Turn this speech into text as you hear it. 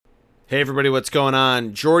Hey everybody, what's going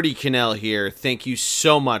on? Jordy Cannell here. Thank you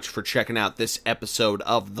so much for checking out this episode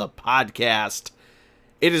of the podcast.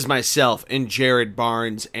 It is myself and Jared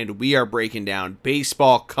Barnes, and we are breaking down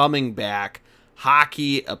baseball coming back,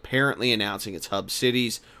 hockey apparently announcing its hub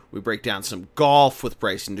cities. We break down some golf with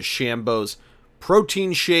Bryson DeChambeau's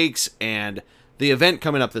protein shakes and the event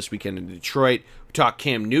coming up this weekend in Detroit. We talk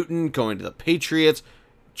Cam Newton going to the Patriots.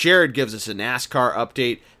 Jared gives us a NASCAR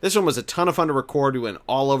update. This one was a ton of fun to record. We went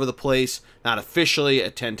all over the place. Not officially a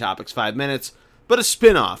 10 Topics 5 Minutes, but a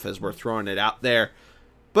spin-off as we're throwing it out there.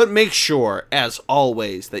 But make sure, as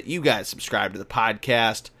always, that you guys subscribe to the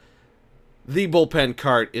podcast. The Bullpen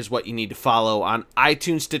Cart is what you need to follow on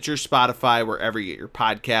iTunes, Stitcher, Spotify, wherever you get your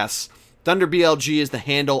podcasts. ThunderBLG is the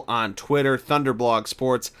handle on Twitter, Thunderblog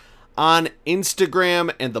Sports on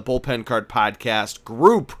Instagram, and the Bullpen Cart Podcast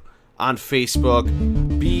group on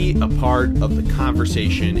Facebook. Be a part of the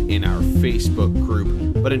conversation in our Facebook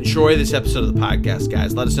group. But enjoy this episode of the podcast,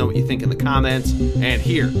 guys. Let us know what you think in the comments. And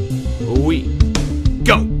here we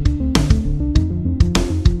go.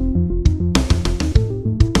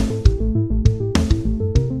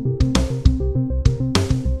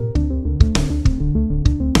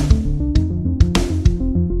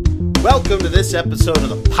 Welcome to this episode of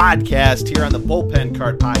the podcast here on the Bullpen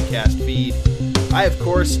Cart Podcast feed. I, of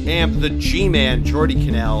course, am the G-Man, Jordy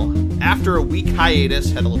Cannell. After a week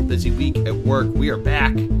hiatus, had a little busy week at work, we are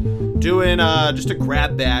back doing just a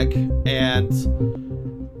grab bag.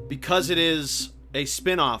 And because it is a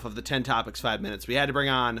spin-off of the 10 Topics 5 Minutes, we had to bring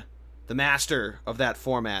on the master of that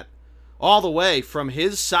format all the way from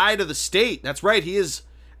his side of the state. That's right, he is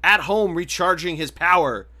at home recharging his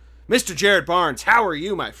power. Mr. Jared Barnes, how are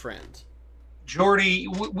you, my friend? Jordy,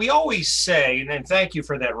 we always say, and thank you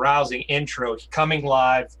for that rousing intro, coming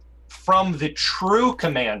live from the true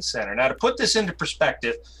command center. Now, to put this into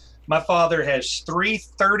perspective, my father has three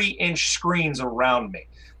 30-inch screens around me.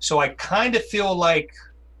 So I kind of feel like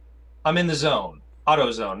I'm in the zone, auto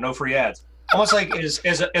zone, no free ads. Almost like,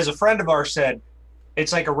 as a friend of ours said,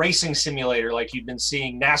 it's like a racing simulator like you've been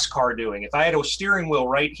seeing NASCAR doing. If I had a steering wheel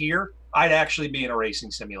right here, I'd actually be in a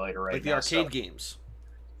racing simulator right now. Like the arcade games.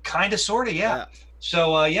 Kind of, sort of, yeah.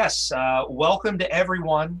 So, yes, welcome to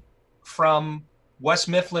everyone from West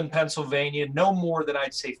Mifflin, Pennsylvania, no more than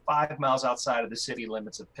I'd say 5 miles outside of the city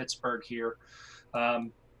limits of Pittsburgh here.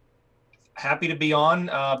 Happy to be on,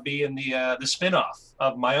 being the spinoff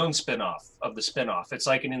of my own spinoff of the spinoff. It's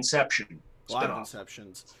like an Inception A lot of spinoff.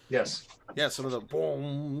 Inceptions. Yes. Yeah, some of the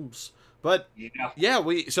booms. But, yeah,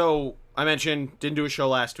 so I mentioned, didn't do a show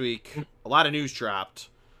last week. A lot of news dropped.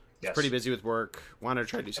 Yes. Pretty busy with work. Wanted to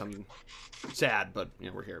try to do something sad, but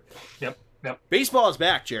we're here. Yep. Baseball is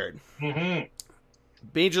back, Jared. Mm-hmm.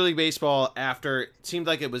 Major League Baseball, after it seemed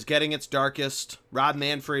like it was getting its darkest, Rob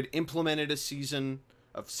Manfred implemented a season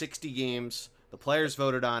of 60 games. The players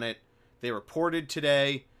voted on it. They reported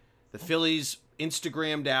today. The Phillies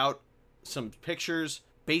Instagrammed out some pictures,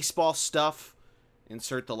 baseball stuff.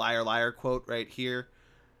 Insert the liar, liar quote right here.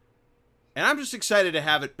 And I'm just excited to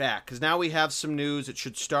have it back, because now we have some news. It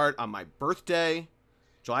should start on my birthday,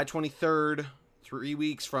 July 23rd, 3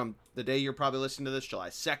 weeks from the day you're probably listening to this, July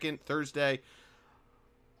 2nd, Thursday.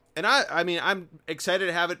 And I mean, I'm excited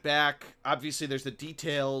to have it back. Obviously, there's the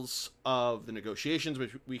details of the negotiations,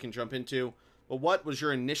 which we can jump into. But what was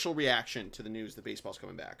your initial reaction to the news that baseball's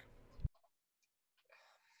coming back?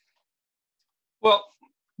 Well,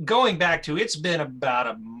 going back to, it's been about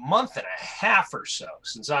a month and a half or so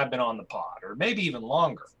since I've been on the pod, or maybe even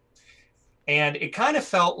longer. And it kind of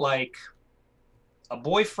felt like a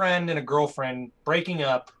boyfriend and a girlfriend breaking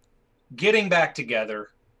up, getting back together,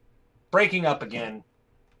 breaking up again,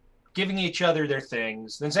 giving each other their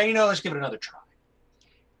things, then saying, let's give it another try.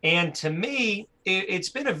 And to me, it's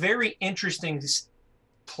been a very interesting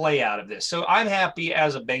play out of this. So I'm happy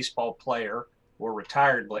as a baseball player, or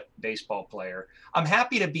retired baseball player, I'm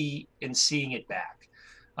happy to be in seeing it back.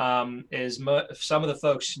 As some of the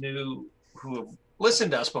folks knew who have listened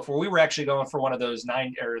to us before, we were actually going for one of those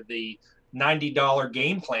 $90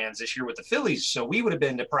 game plans this year with the Phillies. So we would have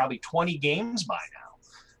been to probably 20 games by now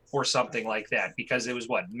or something like that, because it was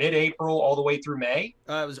mid-April all the way through May?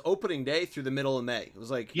 It was opening day through the middle of May. It was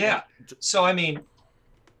like... Yeah. So, I mean,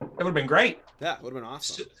 it would have been great. Yeah, it would have been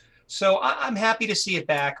awesome. So I'm happy to see it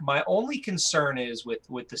back. My only concern is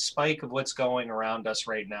with the spike of what's going around us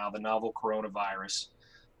right now, the novel coronavirus,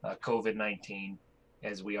 COVID-19,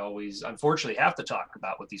 as we always unfortunately have to talk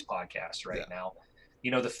about with these podcasts right now.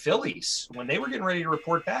 The Phillies, when they were getting ready to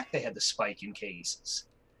report back, they had the spike in cases.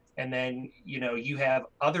 And then, you have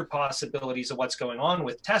other possibilities of what's going on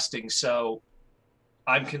with testing. So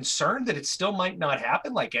I'm concerned that it still might not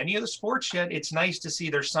happen like any of the sports yet. It's nice to see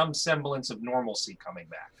there's some semblance of normalcy coming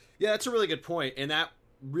back. Yeah, that's a really good point, and that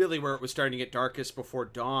really where it was starting to get darkest before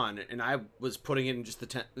dawn. And I was putting it in just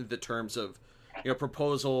the terms of,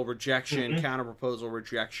 proposal rejection, counter proposal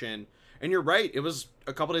rejection. And you're right. It was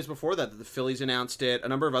a couple days before that the Phillies announced it. A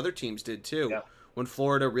number of other teams did too. Yeah. When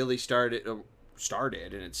Florida really started, and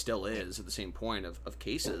it still is at the same point of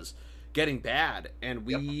cases getting bad, and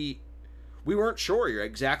we weren't sure. You're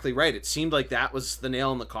exactly right. It seemed like that was the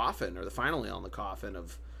nail in the coffin, or the final nail in the coffin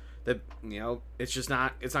of that. It's just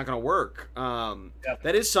not. It's not going to work.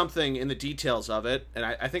 That is something in the details of it, and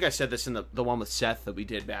I think I said this in the one with Seth that we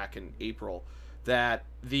did back in April. That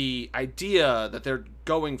the idea that they're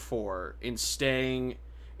going for in staying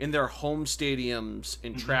in their home stadiums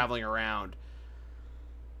and traveling around,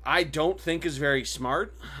 I don't think is very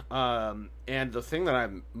smart. And the thing that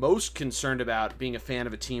I'm most concerned about being a fan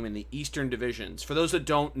of a team in the Eastern divisions, for those that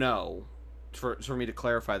don't know, for me to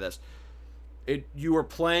clarify this, you are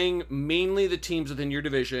playing mainly the teams within your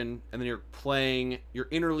division, and then you're playing your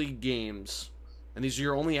interleague games, and these are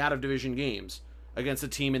your only out-of-division games, against a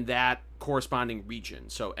team in that corresponding region.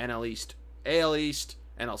 So NL East, AL East,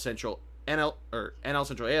 NL Central, NL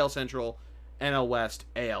Central, AL Central, NL West,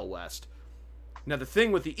 AL West. Now the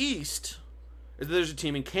thing with the East is that there's a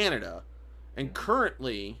team in Canada, and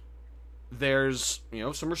currently there's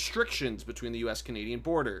some restrictions between the U.S.-Canadian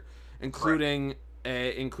border, including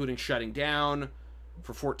shutting down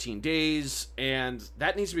for 14 days, and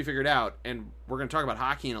that needs to be figured out. And we're going to talk about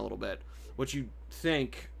hockey in a little bit. What you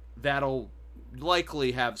think that'll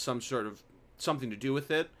likely have some sort of something to do with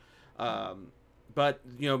it, but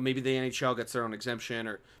maybe the NHL gets their own exemption,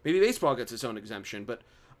 or maybe baseball gets its own exemption. But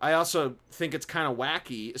I also think it's kind of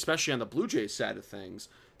wacky, especially on the Blue Jays side of things,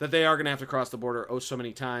 that they are going to have to cross the border so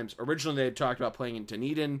many times. Originally they had talked about playing in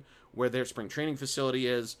Dunedin, where their spring training facility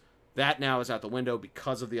is. That now is out the window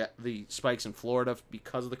because of the spikes in Florida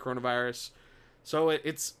because of the coronavirus. So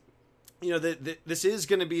it's this is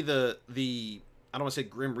going to be the I don't want to say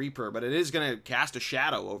Grim Reaper, but it is going to cast a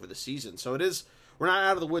shadow over the season. So we're not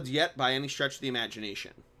out of the woods yet by any stretch of the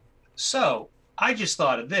imagination. So I just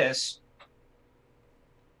thought of this.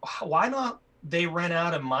 Why not they rent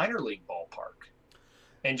out a minor league ballpark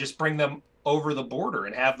and just bring them over the border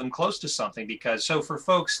and have them close to something? Because for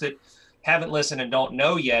folks that haven't listened and don't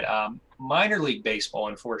know yet, minor league baseball,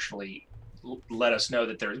 unfortunately, let us know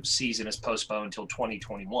that their season is postponed until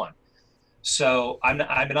 2021. So I'm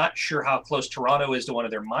not sure how close Toronto is to one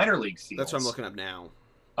of their minor league fields. That's what I'm looking up now.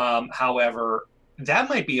 However, that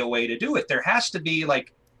might be a way to do it. There has to be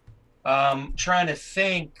trying to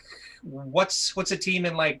think what's a team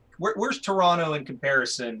in where's Toronto in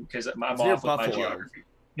comparison? Because I'm off with my geography.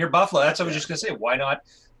 Near Buffalo. That's what I was just gonna say. Why not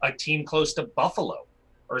a team close to Buffalo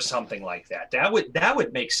or something like that? That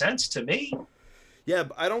would make sense to me. Yeah,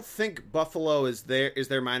 but I don't think Buffalo is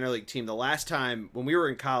their minor league team. The last time when we were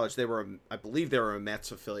in college, I believe they were a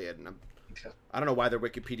Mets affiliate, and I don't know why their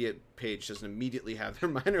Wikipedia page doesn't immediately have their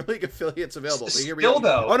minor league affiliates available. But here we go.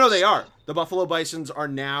 Though. Oh no, they are. The Buffalo Bisons are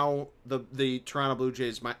now the Toronto Blue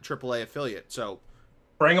Jays AAA affiliate. So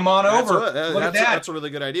bring them on over. That's a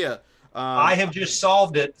really good idea. I have just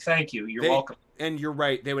solved it. Thank you. You're welcome. And you're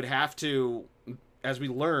right. They would have to, as we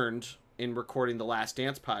learned in recording the Last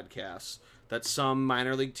Dance podcast, that some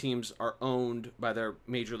minor league teams are owned by their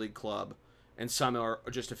major league club and some are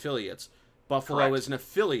just affiliates. Buffalo is an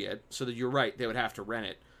affiliate, so that you're right, they would have to rent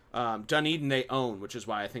it. Dunedin they own, which is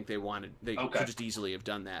why I think they could just easily have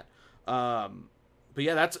done that. But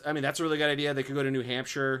yeah, that's a really good idea. They could go to New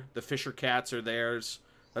Hampshire. The Fisher Cats are theirs.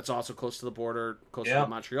 That's also close to the border, closer to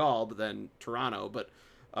Montreal, but then Toronto. But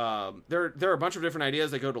there are a bunch of different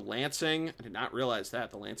ideas. They go to Lansing. I did not realize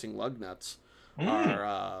that. The Lansing Lugnuts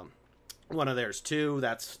are one of theirs too.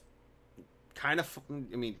 That's kind of,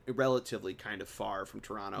 relatively kind of far from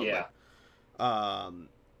Toronto. Yeah. But,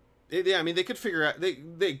 they could figure out.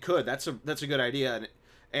 They could. That's a good idea,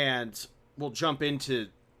 and we'll jump into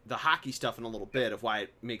the hockey stuff in a little bit of why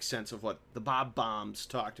it makes sense of what the Bob Bombs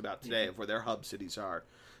talked about today of where their hub cities are.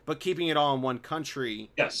 But keeping it all in one country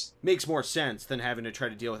makes more sense than having to try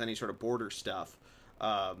to deal with any sort of border stuff.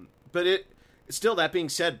 But still, that being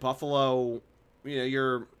said, Buffalo,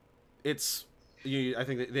 I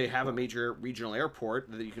think they have a major regional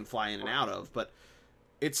airport that you can fly in and out of, but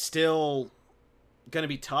it's still going to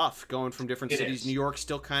be tough going from different cities. New York's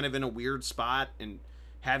still kind of in a weird spot, and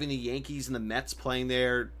having the Yankees and the Mets playing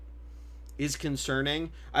there, is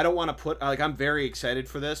concerning. I don't want to put like, I'm very excited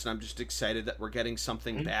for this, and I'm just excited that we're getting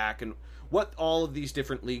something back, and what all of these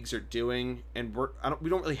different leagues are doing. And we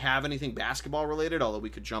don't really have anything basketball related, although we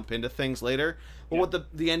could jump into things later. But what the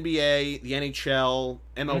NBA, the NHL,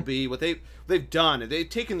 MLB, what they've done, they've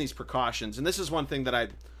taken these precautions, and this is one thing that I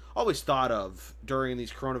always thought of during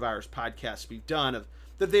these coronavirus podcasts we've done, of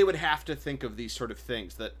that they would have to think of these sort of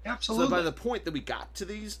things. That absolutely. So by the point that we got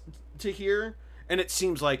to here, and it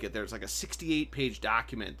seems like it, there's like a 68-page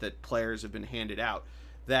document that players have been handed out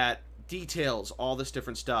that details all this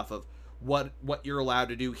different stuff of what you're allowed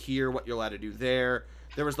to do here, what you're allowed to do there.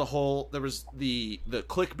 There was the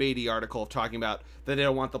clickbaity article talking about that they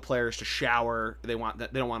don't want the players to shower. They don't want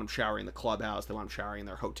them showering in the clubhouse. They want them showering in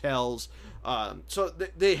their hotels. So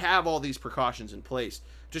they have all these precautions in place.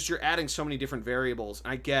 Just you're adding so many different variables.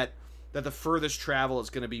 And I get that the furthest travel is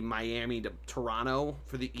going to be Miami to Toronto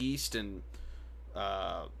for the East, and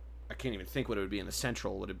I can't even think what it would be in the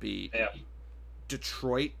Central. Would it be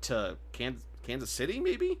Detroit to Kansas City,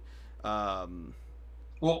 maybe?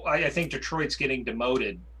 Well, I think Detroit's getting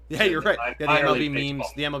demoted. Yeah, you're right. The MLB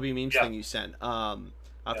memes Yeah. thing you sent. I'll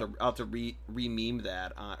have to re-meme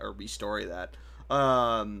that or restory that.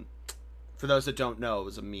 For those that don't know, it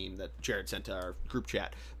was a meme that Jared sent to our group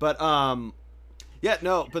chat. But and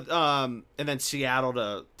then Seattle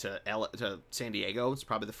to San Diego is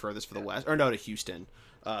probably the furthest for the West, or no, to Houston.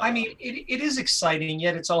 I mean, it is exciting,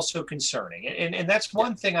 yet it's also concerning, and that's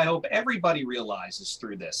one thing I hope everybody realizes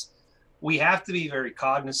through this. We have to be very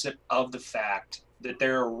cognizant of the fact that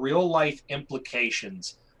there are real life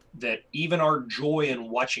implications that even our joy in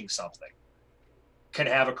watching something can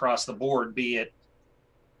have across the board, be it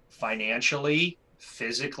financially,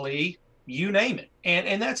 physically, you name it.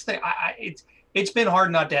 And that's it's been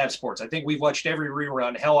hard not to have sports. I think we've watched every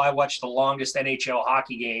rerun. Hell, I watched the longest NHL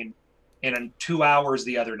hockey game in 2 hours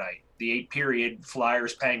the other night. The 8-period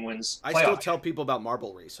Flyers Penguins. I still tell people about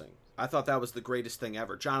marble racing. I thought that was the greatest thing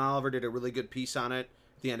ever. John Oliver did a really good piece on it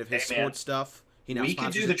at the end of his sports stuff. We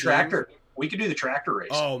could do the tractor. We could do the tractor race.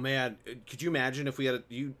 Oh man, could you imagine if we had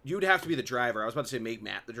you'd have to be the driver. I was about to say make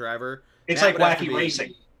Matt the driver. It's Matt like wacky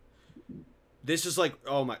racing. This is like,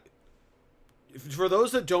 oh my. For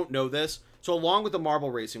those that don't know this, so along with the marble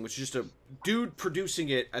racing, which is just a dude producing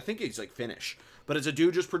it, I think he's like Finnish, but it's a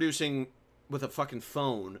dude just producing with a fucking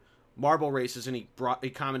phone marble races, and he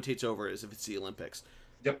commentates over it as if it's the Olympics.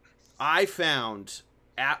 Yep. I found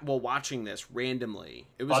while watching this randomly,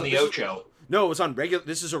 it was on the Ocho. No, it was on regular.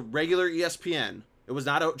 This is a regular ESPN. It was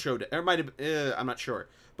not Ocho. It might have. I'm not sure,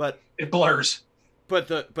 but it blurs. But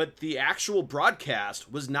the actual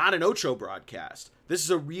broadcast was not an Ocho broadcast. This is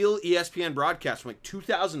a real ESPN broadcast from like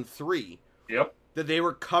 2003. Yep. That they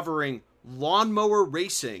were covering lawnmower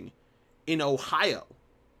racing in Ohio,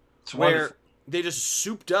 it's where wonderful. They just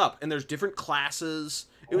souped up, and there's different classes.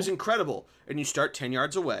 It was incredible. And you start 10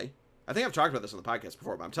 yards away. I think I've talked about this on the podcast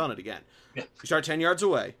before, but I'm telling it again. Yeah. You start 10 yards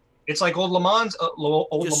away. It's like old Le Mans and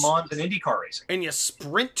IndyCar racing. And you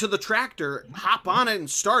sprint to the tractor, hop on it, and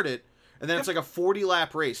start it. And then it's like a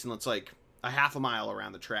 40-lap race, and it's like a half a mile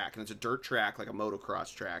around the track. And it's a dirt track, like a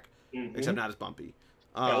motocross track, except not as bumpy.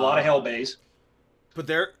 A lot of hail bays. But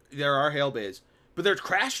there are hail bays. But there's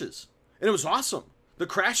crashes. And it was awesome. The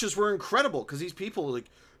crashes were incredible, because these people like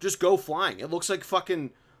just go flying. It looks like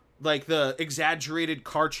fucking like the exaggerated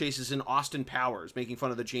car chases in Austin Powers, making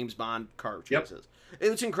fun of the James Bond car chases. Yep.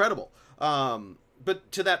 It was incredible.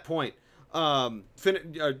 But to that point,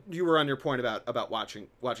 you were on your point about watching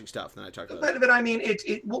stuff, and then I talked about but I mean,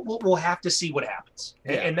 we'll have to see what happens,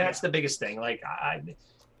 and that's the biggest thing. Like,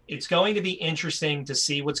 it's going to be interesting to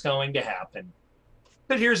see what's going to happen.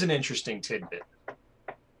 But here's an interesting tidbit.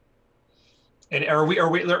 And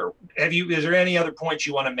is there any other points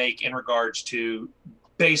you want to make in regards to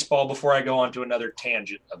baseball before I go on to another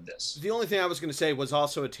tangent of this? The only thing I was going to say was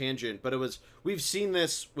also a tangent, but we've seen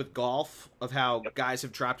this with golf, of how guys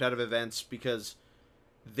have dropped out of events because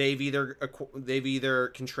they've either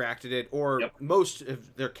contracted it, or most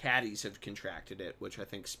of their caddies have contracted it, which I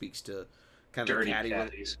think speaks to kind of dirty the caddy.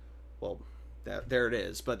 caddies. Well, there it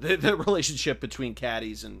is. But the relationship between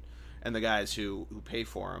caddies and the guys who pay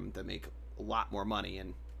for them that make a lot more money,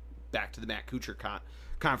 and back to the Matt Kuchar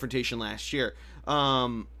confrontation last year.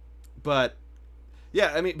 But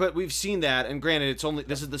yeah, I mean, but we've seen that, and granted,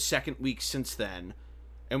 this is the second week since then,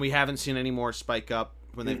 and we haven't seen any more spike up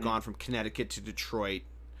when they've gone from Connecticut to Detroit.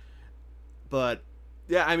 But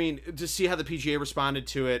yeah, I mean, to see how the PGA responded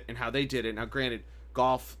to it and how they did it. Now, granted,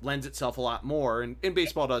 golf lends itself a lot more, and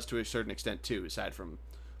baseball does to a certain extent too, aside from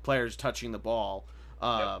players touching the ball.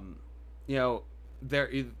 You know,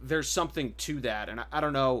 there's something to that, and I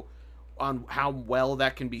don't know on how well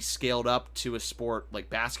that can be scaled up to a sport like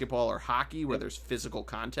basketball or hockey where there's physical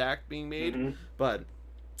contact being made. Mm-hmm. But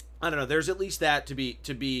I don't know. There's at least that to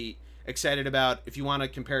be excited about. If you want to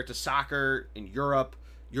compare it to soccer in Europe,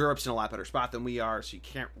 Europe's in a lot better spot than we are, so you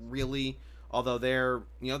can't really. Although they're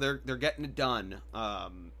getting it done,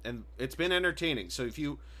 and it's been entertaining. So if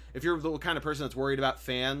you're the kind of person that's worried about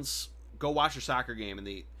fans, go watch a soccer game, and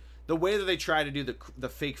the way that they try to do the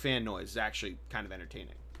fake fan noise is actually kind of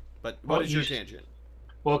entertaining. But what is your tangent?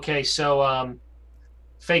 Okay, so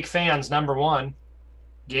fake fans, number one,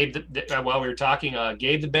 Gabe while we were talking,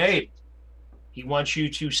 Gabe the Babe, he wants you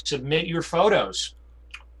to submit your photos.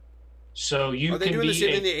 So you are they can doing be the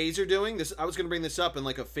same thing the A's are doing? This I was going to bring this up in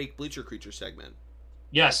like a fake Bleacher Creature segment.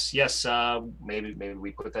 Yes. Maybe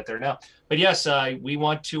we put that there now. But yes, we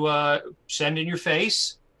want to send in your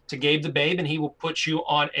face to Gabe the Babe, and he will put you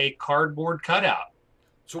on a cardboard cutout.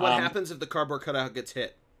 So what happens if the cardboard cutout gets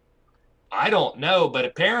hit? I don't know, but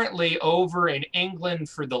apparently over in England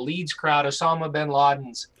for the Leeds crowd, Osama bin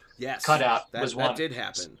Laden's cutout was one. That did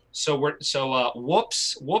happen. So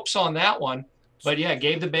whoops on that one. But yeah,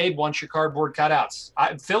 Gabe the Babe wants your cardboard cutouts.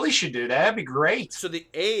 Philly should do that. That'd be great. So the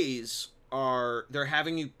A's they're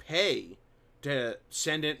having you pay to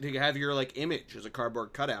send it to have your like image as a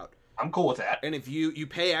cardboard cutout. I'm cool with that. And if you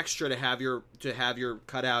pay extra to have your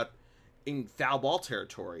cutout in foul ball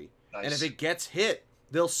territory, nice. And if it gets hit,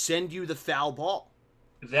 they'll send you the foul ball.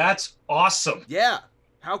 That's awesome. Yeah.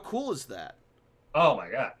 How cool is that? Oh my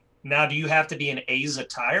God. Now, do you have to be in A's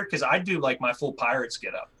attire? Because I do like my full Pirates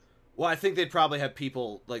get up. Well, I think they'd probably have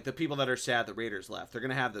people, like the people that are sad the Raiders left. They're going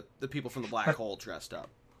to have the people from the Black Hole dressed up.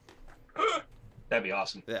 That'd be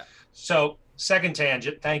awesome. Yeah. So, second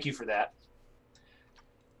tangent. Thank you for that.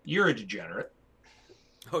 You're a degenerate.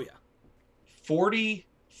 Oh, yeah.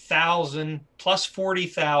 40,000 plus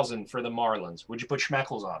 40,000 for the Marlins. Would you put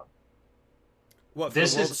Schmeckles on them? What, for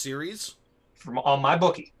the World Series? On my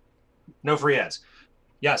bookie. No free ads.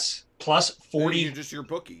 Yes. Plus 40. You're just your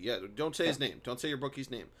bookie. Yeah. Don't say his name. Don't say your bookie's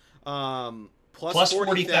name. Plus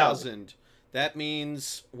 40,000. That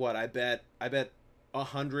means what? I bet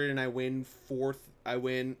 100 and I win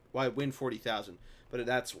 40,000. But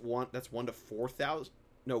that's 1 to 4,000.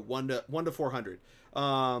 No, 1 to 400.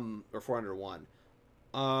 Or 401.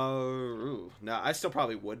 No, I still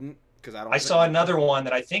probably wouldn't because I saw another one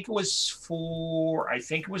that I think it was for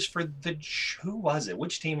the who was it?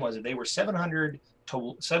 Which team was it? They were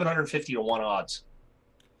 750 to 1 odds.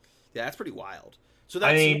 Yeah, that's pretty wild. So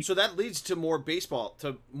that leads to more baseball,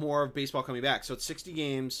 coming back. So it's 60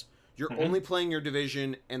 games. You're only playing your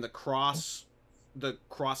division and the cross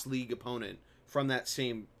league opponent from that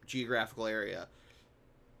same geographical area.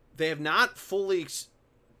 They have not fully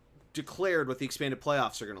declared what the expanded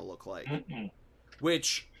playoffs are going to look like.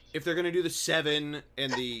 Which, if they're going to do the 7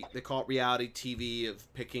 and they call it reality TV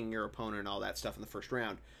of picking your opponent and all that stuff in the first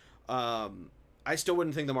round, I still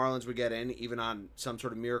wouldn't think the Marlins would get in, even on some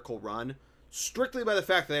sort of miracle run, strictly by the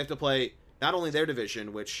fact that they have to play not only their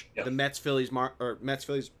division, which the Mets, Phillies,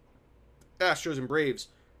 Astros, and Braves,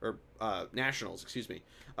 or Nationals, excuse me.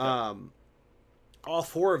 All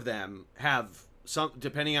 4 of them have some,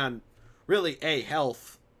 depending on really A,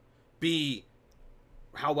 health, B,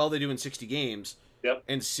 how well they do in 60 games,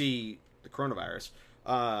 and C, the coronavirus.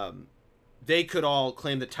 They could all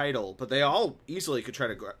claim the title, but they all easily could try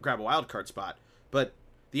to grab a wild card spot. But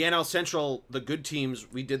the NL Central, the good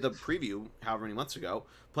teams, we did the preview however many months ago,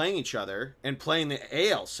 playing each other and playing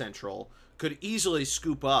the AL Central could easily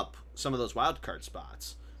scoop up some of those wild card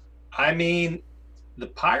spots. I mean, the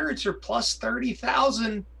Pirates are plus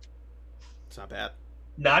 30,000. It's not bad.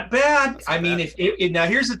 Not bad. I mean, if now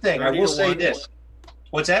here's the thing. I will say this.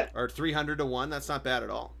 What's that? Or 300 to 1. That's not bad at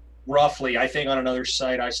all. Roughly, I think on another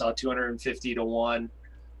site I saw 250 to 1.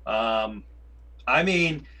 I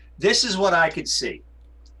mean, this is what I could see.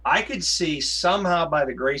 I could see somehow, by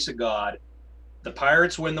the grace of God, the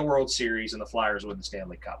Pirates win the World Series and the Flyers win the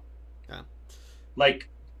Stanley Cup. Yeah. Like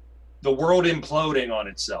the world imploding on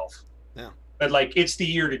itself. Yeah. But like, it's the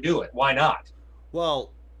year to do it. Why not?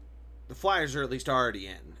 Well, the Flyers are at least already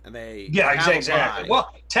in, and they exactly.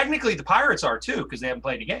 Well, technically the Pirates are too because they haven't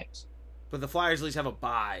played any games. But the Flyers at least have a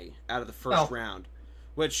bye out of the first round,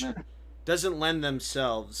 which doesn't lend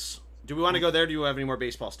themselves. Do we want to go there? Or do you have any more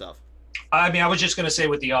baseball stuff? I mean, I was just going to say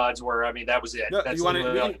what the odds were. I mean, that was it. No, do you want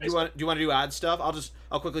to do odd stuff?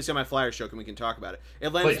 I'll quickly say my Flyers joke and we can talk about it. It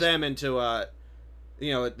lends them into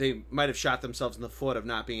they might have shot themselves in the foot of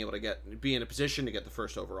not being able to be in a position to get the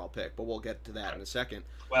first overall pick, but we'll get to that in a second.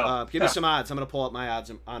 Well, give me some odds. I'm going to pull up my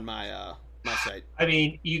odds on my site. I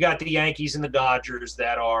mean, you got the Yankees and the Dodgers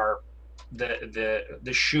that are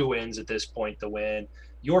the shoe-ins at this point to win.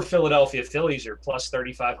 Your Philadelphia Phillies are plus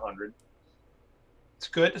 3,500. It's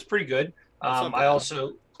good. It's pretty good. I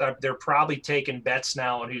also they're probably taking bets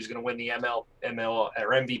now on who's going to win the ML or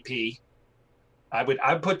MVP.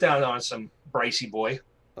 I'd put down on some Brycey boy.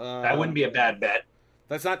 That wouldn't be a bad bet.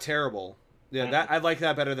 That's not terrible. Yeah, I like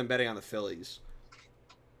that better than betting on the Phillies.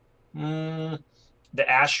 The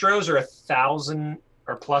Astros are 1,000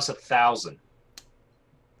 or plus 1,000.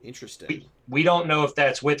 Interesting. We don't know if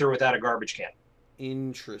that's with or without a garbage can.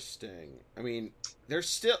 Interesting. I mean, there's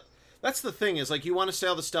still. That's the thing is like you want to say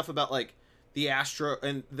all the stuff about like the Astro,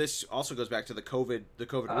 and this also goes back to the COVID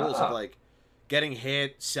rules of like getting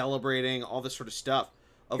hit, celebrating, all this sort of stuff.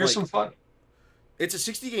 Here's some fun. It's a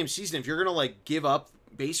 60-game season. If you're gonna like give up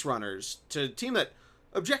base runners to a team that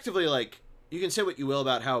objectively like you can say what you will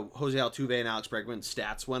about how Jose Altuve and Alex Bregman's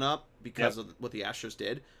stats went up because of what the Astros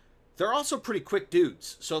did. They're also pretty quick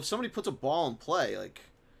dudes. So if somebody puts a ball in play, like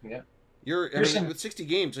with 60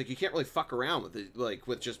 games, like you can't really fuck around with it, like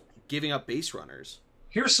with just giving up base runners.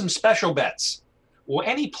 Here's some special bets. Will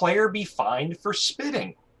any player be fined for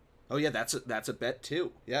spitting? Oh yeah, that's a bet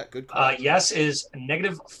too. Yeah, good call. Yes is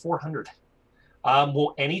 -400.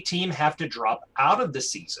 Will any team have to drop out of the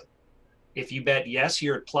season? If you bet yes,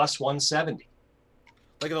 you're at plus 170.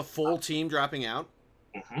 Like the full team dropping out?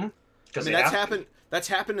 Mm-hmm. I mean, that's happened. That's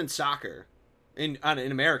happened in soccer, in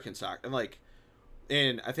American soccer, and like,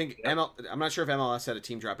 I think I'm not sure if MLS had a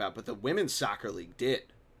team drop out, but the women's soccer league did.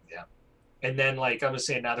 Yeah, and then like I'm gonna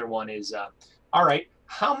say another one is, all right,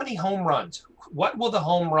 how many home runs? What will the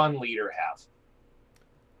home run leader have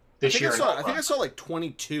this year? I think I saw like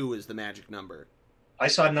 22 is the magic number. I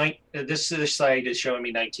saw this site is showing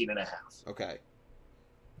me 19 and a half. Okay.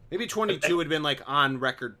 Maybe 22 would have been like on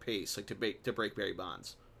record pace, like to break Barry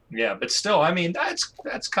Bonds. Yeah, but still, I mean, that's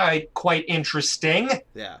quite interesting.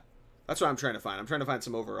 Yeah, that's what I'm trying to find. I'm trying to find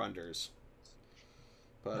some over-unders.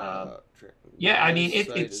 But yeah, I mean,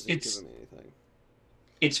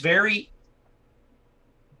 it's very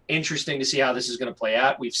interesting to see how this is going to play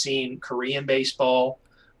out. We've seen Korean baseball.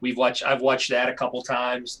 I've watched that a couple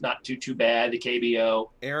times. Not too bad. The KBO.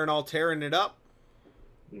 Aaron all tearing it up.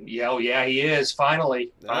 Yeah, he is.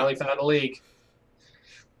 Finally found a league.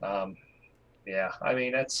 Yeah, I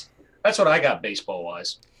mean that's what I got baseball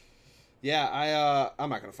wise. Yeah, I'm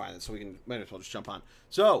not gonna find it, so might as well just jump on.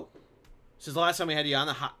 So, since the last time we had you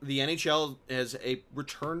on, the NHL has a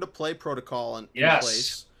return to play protocol in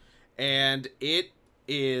place, and they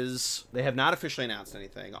have not officially announced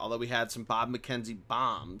anything. Although we had some Bob McKenzie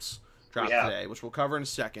bombs drop today, which we'll cover in a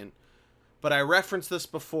second. But I referenced this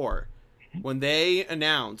before. When they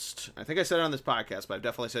announced, I think I said it on this podcast, but I've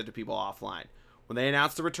definitely said it to people offline. When they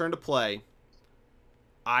announced the return to play,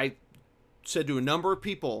 I said to a number of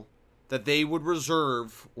people that they would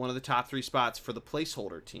reserve one of the top 3 spots for the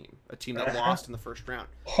placeholder team, a team that lost in the first round.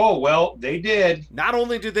 Oh, well, they did. Not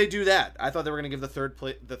only did they do that, I thought they were going to give the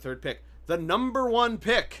third pick. The number 1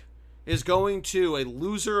 pick is going to a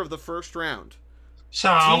loser of the first round.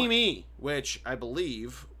 So Team E, which I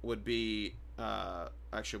believe would be...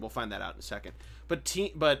 actually, we'll find that out in a second.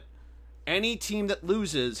 But any team that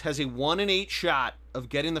loses has a 1 in 8 shot of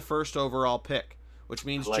getting the first overall pick, which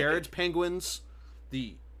means Jared's Penguins,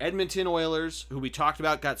 the Edmonton Oilers, who we talked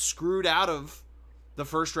about, got screwed out of the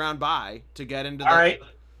first round bye to get into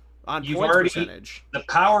on points percentage. The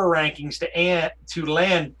power rankings to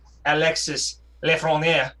land Alexis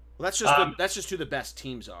Lafreniere. Well, that's just who the best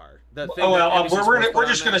teams are. We're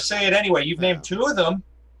just going to say it anyway. You've named 2 of them.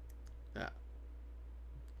 Yeah.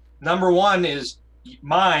 Number 1 is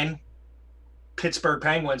mine, Pittsburgh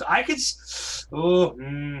Penguins.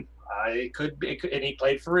 It could be, and he's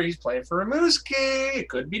playing for Rimouski. It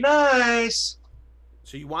could be nice.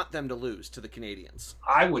 So you want them to lose to the Canadiens?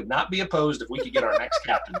 I would not be opposed if we could get our next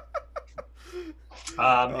captain.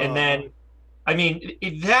 And then, I mean,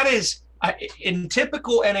 that is in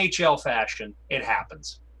typical NHL fashion. It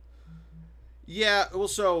happens. Yeah. Well,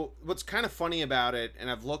 so what's kind of funny about it, and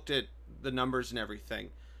I've looked at the numbers and everything.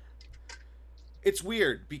 It's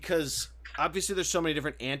weird because obviously there's so many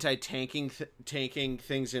different anti-tanking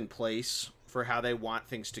things in place for how they want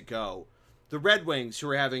things to go. The Red Wings, who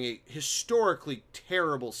are having a historically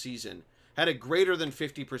terrible season, had a greater than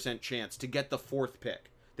 50% chance to get the 4th pick.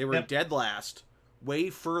 They were dead last, way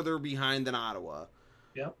further behind than Ottawa.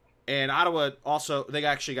 Yep. And Ottawa also, they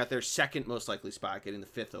actually got their 2nd most likely spot, getting the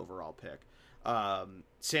 5th overall pick.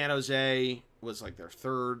 San Jose was like their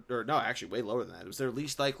 3rd, or no, actually way lower than that. It was their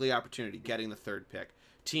least likely opportunity, getting the 3rd pick.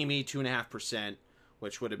 Team E, 2.5%,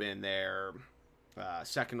 which would have been their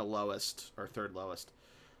 2nd to lowest or 3rd lowest.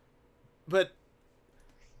 But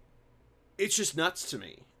it's just nuts to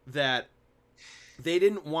me that they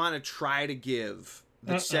didn't want to try to give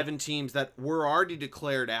the 7 teams that were already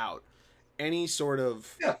declared out any sort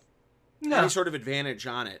of any sort of advantage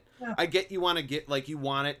on it. Yeah. I get you want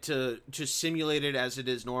it to simulate it as it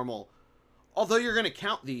is normal. Although you're going to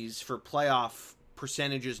count these for playoff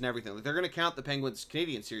percentages and everything. Like they're going to count the Penguins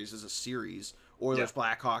Canadian series as a series, Oilers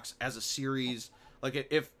Blackhawks as a series. Like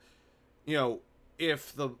if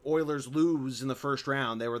the Oilers lose in the first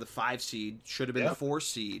round, they were the 5 seed, should have been the 4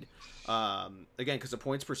 seed. Again, because of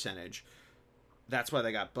points percentage. That's why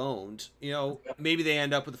they got boned. Maybe they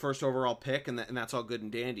end up with the first overall pick, and that's all good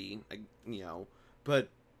and dandy. But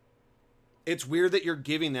it's weird that you're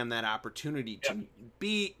giving them that opportunity to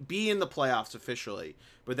be in the playoffs officially,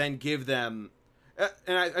 but then give them.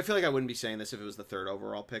 And I feel like I wouldn't be saying this if it was the 3rd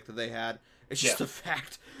overall pick that they had. It's just the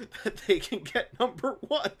fact that they can get number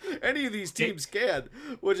 1. Any of these teams can,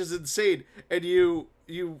 which is insane. And you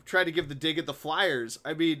try to give the dig at the Flyers.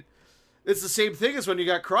 I mean, it's the same thing as when you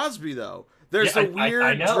got Crosby, though. There's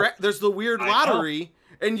there's the weird lottery,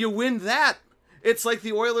 and you win that. It's like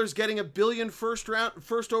the Oilers getting $1 billion first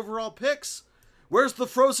overall picks. Where's the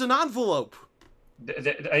frozen envelope?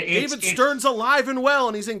 David Stern's alive and well,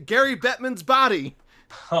 and he's in Gary Bettman's body.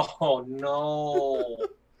 Oh no!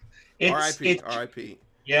 R.I.P.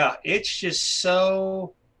 Yeah, it's just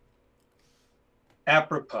so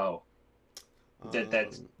apropos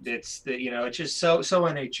it's just so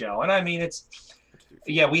NHL, and I mean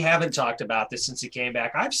we haven't talked about this since he came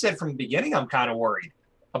back. I've said from the beginning I'm kind of worried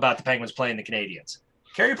about the Penguins playing the Canadians.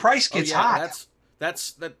 Carey Price gets hot.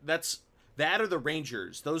 That's that or the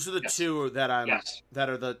Rangers. Those are the two that that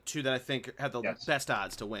are the two that I think have the best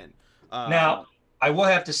odds to win. Now, I will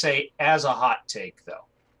have to say, as a hot take, though,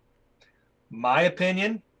 my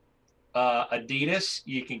opinion, Adidas,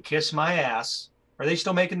 you can kiss my ass. Are they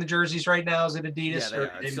still making the jerseys right now? Is it Adidas?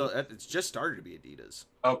 Yeah, it's just started to be Adidas.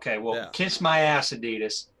 Okay, well, kiss my ass,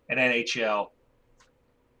 Adidas and NHL.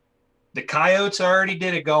 The Coyotes already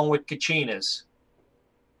did it going with Kachinas.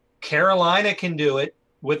 Carolina can do it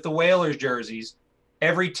with the Whalers jerseys.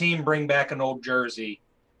 Every team bring back an old jersey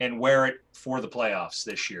and wear it for the playoffs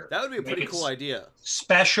this year. That would be a pretty cool idea.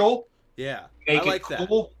 Special. Yeah, make it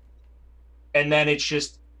cool. And then it's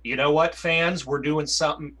just, you know what, fans? We're doing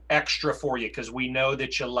something extra for you because we know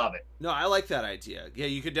that you love it. No, I like that idea. Yeah,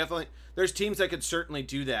 you could definitely – there's teams that could certainly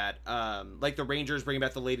do that. Like the Rangers bringing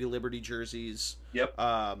back the Lady Liberty jerseys. Yep.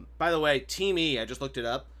 By the way, Team E, I just looked it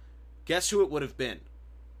up. Guess who it would have been?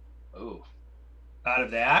 Oh. Out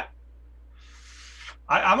of that,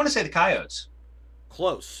 I'm going to say the Coyotes.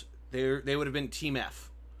 Close. They would have been Team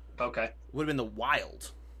F. Okay. Would have been the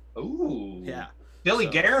Wild. Ooh. Yeah. Billy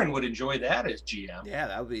Guerin would enjoy that as GM. Yeah,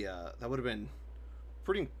 that would have been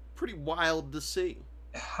pretty wild to see.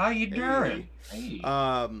 How you doing? Hey.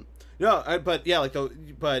 But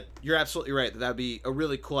you're absolutely right. That'd be a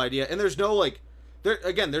really cool idea. And there's no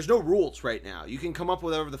there's no rules right now. You can come up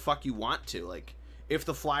with whatever the fuck you want to. Like, if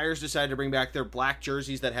the Flyers decided to bring back their black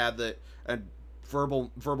jerseys that had the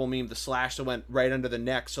verbal meme, the slash that went right under the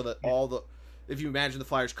neck, so that if you imagine the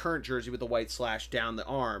Flyers' current jersey with the white slash down the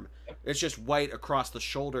arm, it's just white across the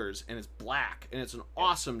shoulders and it's black, and it's an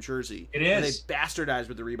awesome jersey. It is. And they bastardized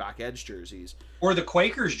with the Reebok Edge jerseys or the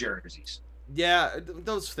Quakers jerseys. Yeah,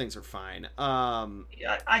 those things are fine.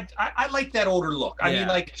 Yeah, I like that older look. I mean,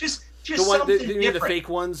 like just the something different.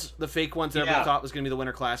 The fake ones that everyone thought was going to be the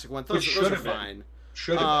Winter Classic ones. Those are fine.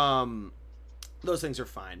 Should have been. Those things are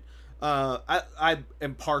fine. I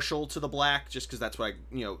am partial to the black just because that's what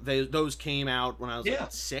those came out when I was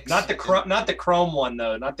like 6. Not the chrome one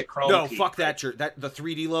though. Not the chrome. No, fuck that shirt. The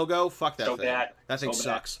 3D logo. Fuck that thing. Bad. That thing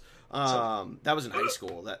sucks. That was in high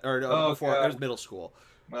school. Before it was middle school.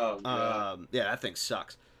 Oh God. Yeah, that thing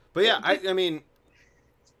sucks. But yeah, I mean,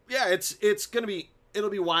 yeah, it'll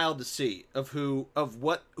be wild to see who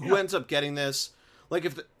ends up getting this.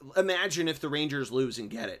 Like imagine if the Rangers lose and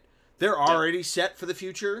get it. They're already set for the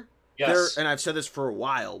future. Yes. And I've said this for a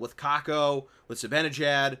while with Kakko, with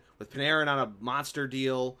Zibanejad, with Panarin on a monster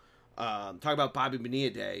deal. Talk about Bobby Bonilla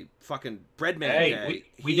Day, fucking Breadman Day.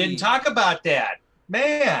 We didn't talk about that,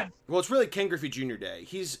 man. Well, it's really Ken Griffey Jr. Day.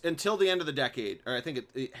 He's until the end of the decade, or I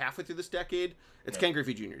think halfway through this decade, it's Ken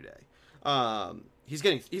Griffey Jr. Day. He's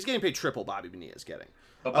getting paid triple Bobby Bonilla is getting.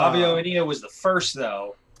 But Bobby Bonilla was the first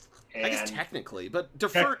though. I guess technically, but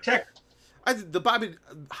the Bobby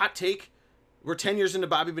hot take. We're 10 years into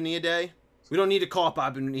Bobby Bonilla Day. We don't need to call it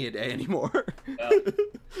Bobby Bonilla Day anymore.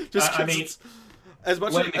 Just as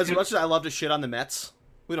much as I love to shit on the Mets,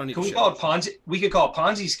 we don't need. Can we call it Ponzi? We could call it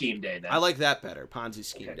Ponzi Scheme Day then. I like that better, Ponzi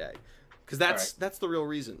Scheme Day, because that's the real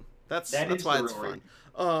reason. That's why it's fun.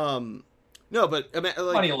 No, but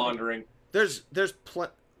money laundering. There's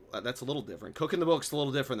that's a little different. Cooking the book's a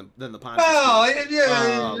little different than the Ponzi Well, scheme.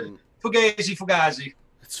 yeah, fugazi.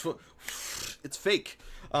 It's fake.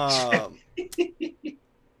 But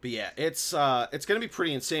yeah, it's going to be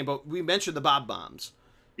pretty insane. But we mentioned the Bob bombs.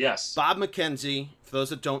 Yes. Bob McKenzie, for those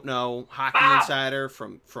that don't know, hockey insider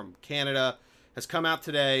from Canada, has come out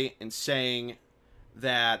today and saying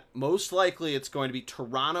that most likely it's going to be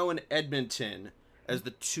Toronto and Edmonton as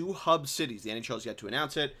the two hub cities. The NHL has yet to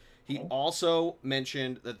announce it. He also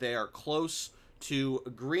mentioned that they are close to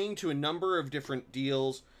agreeing to a number of different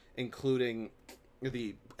deals, including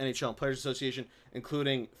the NHL and Players Association,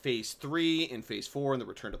 including Phase 3 and Phase 4 and the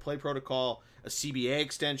Return to Play protocol, a CBA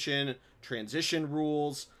extension, transition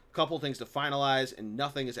rules, a couple things to finalize, and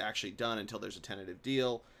nothing is actually done until there's a tentative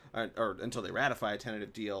deal, or until they ratify a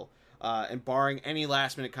tentative deal. And barring any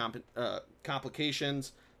last-minute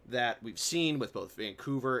complications that we've seen with both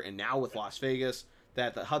Vancouver and now with Las Vegas,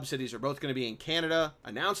 that the hub cities are both going to be in Canada,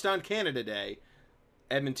 announced on Canada Day,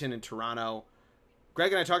 Edmonton and Toronto.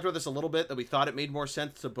 Greg and I talked about this a little bit, that we thought it made more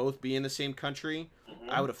sense to both be in the same country. Mm-hmm.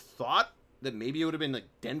 I would have thought that maybe it would have been like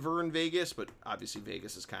Denver and Vegas, but obviously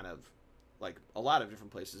Vegas is kind of, like a lot of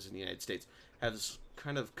different places in the United States, has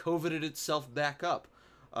kind of COVIDed itself back up.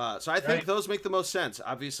 So I think those make the most sense.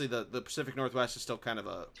 Obviously, the Pacific Northwest is still kind of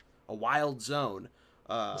a wild zone.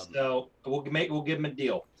 So we'll give them a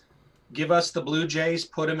deal. Give us the Blue Jays,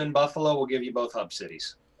 put them in Buffalo. We'll give you both hub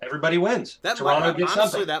cities. Everybody wins. Toronto gets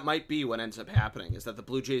honestly, that might be what ends up happening, is that the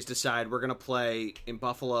Blue Jays decide we're going to play in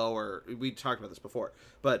Buffalo, or we talked about this before,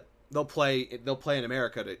 but they'll play in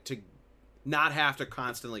America to not have to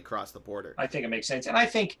constantly cross the border. I think it makes sense. And I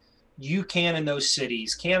think you can in those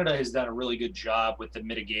cities. Canada has done a really good job with the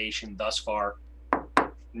mitigation thus far.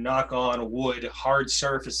 Knock on wood, hard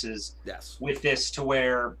surfaces. Yes. With this, to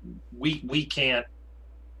where we can't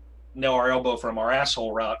know our elbow from our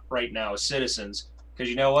asshole right now as citizens. Because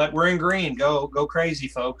you know what? We're in green. Go crazy,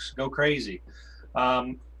 folks. Go crazy.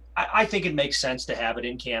 I think it makes sense to have it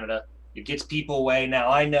in Canada. It gets people away. Now,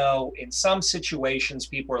 I know in some situations,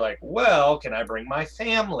 people are like, well, can I bring my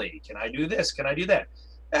family? Can I do this? Can I do that?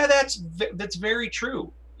 That's very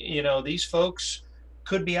true. You know, these folks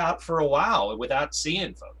could be out for a while without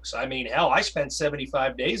seeing folks. I mean, hell, I spent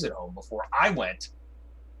 75 days at home before I went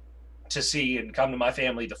to see and come to my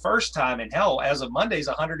family the first time. And hell, as of Monday's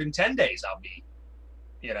 110 days I'll be.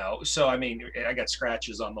 You know, so I mean, I got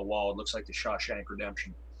scratches on the wall. It looks like the Shawshank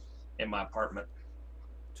Redemption in my apartment.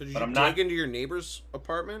 So did you dig into your neighbor's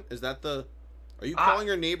apartment? Is that are you calling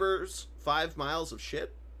your neighbors 5 miles of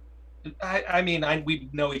shit? I mean, we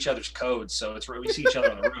know each other's codes, so we see each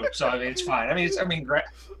other on the roof. So I mean, it's fine.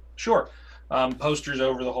 Sure. Posters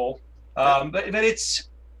over the hole. But it's,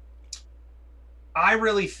 I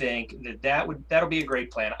really think that'll be a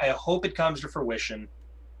great plan. I hope it comes to fruition.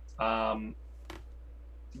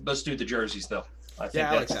 Let's do the jerseys, though. I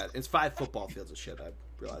like that. It's 5 football fields of shit. I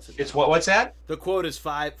realize it. It's what's that? The quote is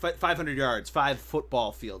 500 yards, 5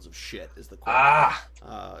 football fields of shit is the quote.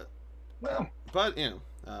 Well, but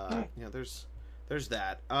there's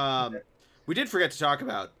that. We did forget to talk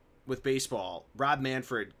about with baseball, Rob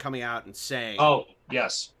Manfred coming out and saying. Oh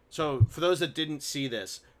yes. So for those that didn't see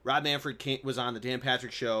this, Rob Manfred was on the Dan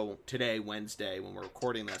Patrick Show today, Wednesday, when we're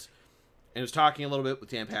recording this, and was talking a little bit with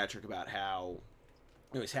Dan Patrick about how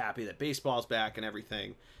he's happy that baseball's back and everything.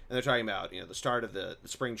 And they're talking about, the start of the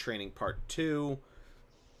spring training part 2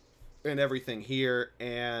 and everything here.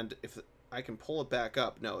 And if I can pull it back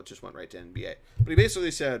up, no, it just went right to NBA. But he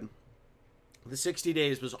basically said the 60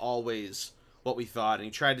 days was always what we thought. And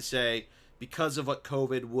he tried to say, because of what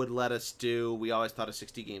COVID would let us do, we always thought a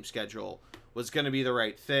 60-game schedule was going to be the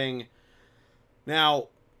right thing. Now,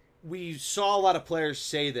 we saw a lot of players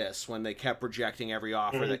say this when they kept rejecting every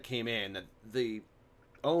offer that came in, that the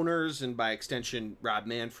owners, and by extension Rob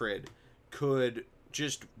Manfred, could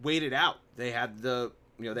just wait it out. They had the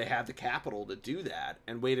capital to do that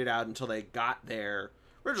and wait it out until they got there.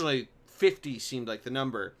 Originally 50 seemed like the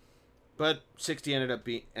number, but 60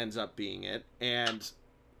 ends up being it. And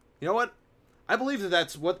you know what? I believe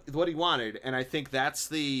that's what he wanted, and I think that's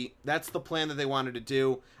the plan that they wanted to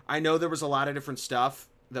do. I know there was a lot of different stuff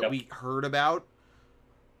that we heard about,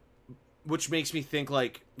 which makes me think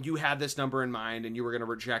like you had this number in mind and you were going to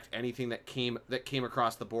reject anything that came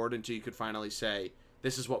across the board until you could finally say,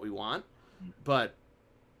 this is what we want. But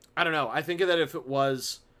I don't know. I think that if it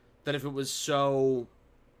was so,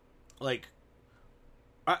 like,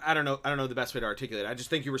 I don't know the best way to articulate it. I just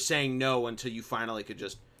think you were saying no until you finally could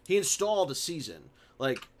just, he installed a season.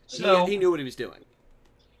 Like, so, he knew what he was doing.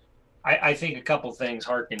 I think a couple things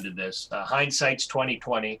harken to this. Hindsight's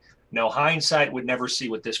 20/20. No, hindsight would never see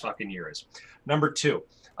what this fucking year is. Number 2,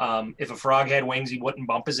 If a frog had wings, he wouldn't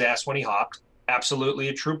bump his ass when he hopped. Absolutely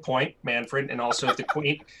a true point, Manfred. And also, if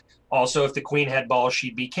the queen had balls,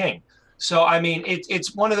 she'd be king. So I mean,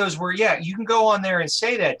 it's one of those where you can go on there and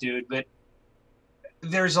say that, dude, but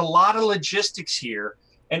there's a lot of logistics here,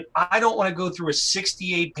 and I don't want to go through a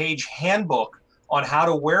 68-page handbook on how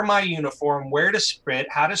to wear my uniform, where to spit,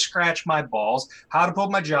 how to scratch my balls, how to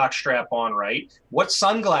put my jock strap on right, what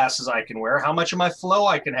sunglasses I can wear, how much of my flow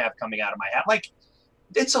I can have coming out of my hat. Like,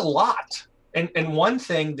 it's a lot. And one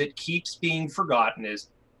thing that keeps being forgotten is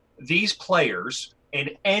these players in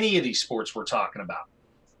any of these sports we're talking about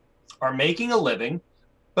are making a living,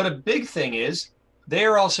 but a big thing is they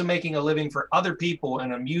are also making a living for other people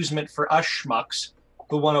and amusement for us schmucks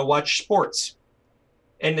who want to watch sports.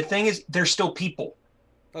 And the thing is, they're still people.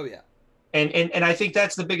 Oh, yeah. And I think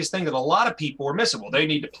that's the biggest thing that a lot of people are missing. Well, they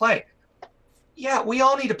need to play. Yeah, we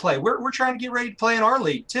all need to play. We're trying to get ready to play in our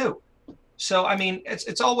league, too. So, I mean,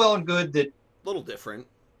 it's all well and good that... A little different.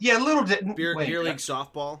 Yeah, a little different. Beer league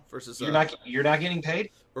softball versus... You're not getting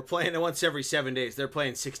paid? We're playing it once every 7 days. They're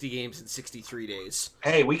playing 60 games in 63 days.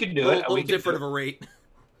 Hey, we can do it. A little different of a rate.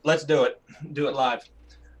 Let's do it. Do it live.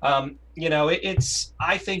 It's,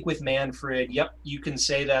 I think with Manfred, yep, you can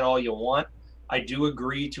say that all you want. I do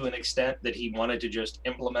agree to an extent that he wanted to just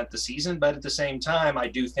implement the season, but at the same time, I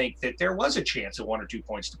do think that there was a chance of 1 or 2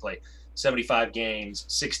 points to play 75 games,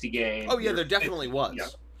 60 games. Oh, yeah, there definitely was. Yeah.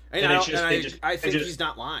 And I think he's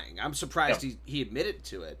not lying. I'm surprised he admitted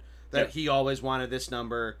to it, that he always wanted this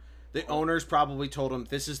number. The owners probably told him,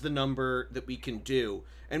 this is the number that we can do.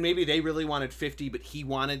 And maybe they really wanted 50, but he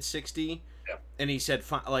wanted 60. Yeah. And he said,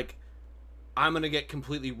 like, I'm going to get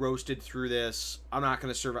completely roasted through this. I'm not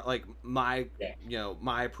going to survive. Like, my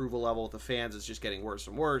approval level with the fans is just getting worse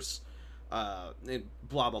and worse. And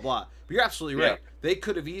blah, blah, blah. But you're absolutely right. They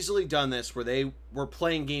could have easily done this where they were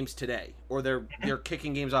playing games today, or they're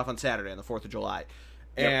kicking games off on Saturday on the 4th of July.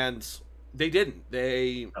 And they didn't.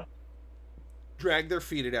 They dragged their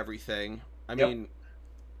feet at everything. I mean,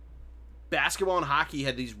 basketball and hockey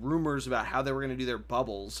had these rumors about how they were going to do their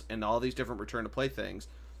bubbles and all these different return to play things.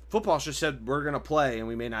 Football just said, we're going to play and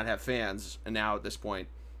we may not have fans. And now at this point,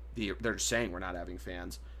 they're just saying we're not having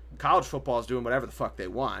fans. College football is doing whatever the fuck they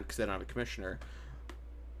want because they don't have a commissioner.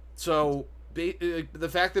 So the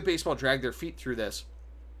fact that baseball dragged their feet through this,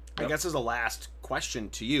 I guess, is the last question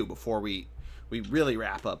to you before we really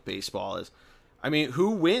wrap up baseball is, I mean,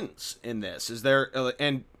 who wins in this? Is there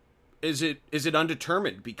and is it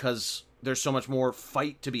undetermined because there's so much more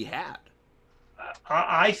fight to be had?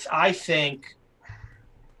 I think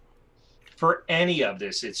for any of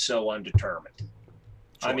this, it's so undetermined.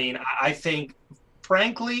 Sure. I mean, I think,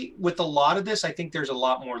 frankly, with a lot of this, I think there's a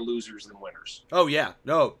lot more losers than winners. Oh, yeah.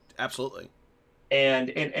 No, absolutely.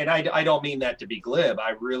 And I don't mean that to be glib.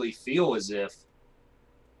 I really feel as if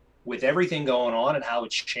with everything going on and how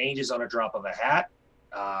it changes on a drop of a hat,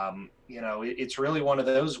 it's really one of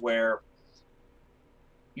those where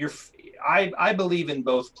I believe in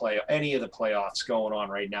both any of the playoffs going on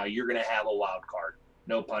right now, you're going to have a wild card,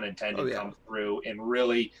 no pun intended, come through. And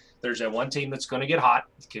really, there's that one team that's going to get hot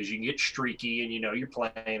because you can get streaky and you're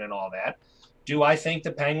playing and all that. Do I think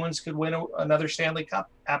the Penguins could win another Stanley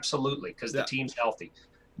Cup? Absolutely, because the team's healthy.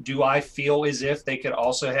 Do I feel as if they could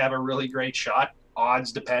also have a really great shot,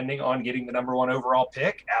 odds depending on getting the number 1 overall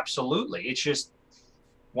pick? Absolutely. It's just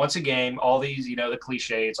once a game, all these, the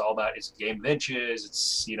cliche, it's all about it's game of inches,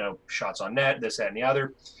 it's, shots on net, this, that, and the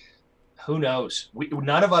other. Who knows?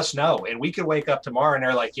 None of us know. And we could wake up tomorrow and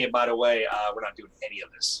they're like, yeah, by the way, we're not doing any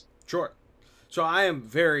of this. Sure. So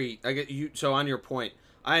so on your point,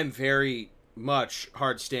 I am very much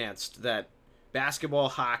hard-stanced that basketball,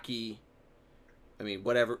 hockey, I mean,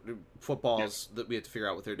 whatever, footballs, that we have to figure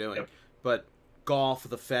out what they're doing. Yep. But golf,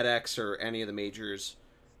 the FedEx, or any of the majors,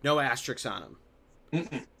 no asterisks on them.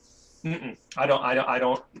 I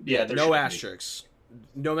don't. Yeah, no asterisks.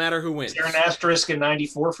 No matter who wins. Is there an asterisk in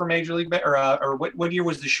 '94 for Major League or what year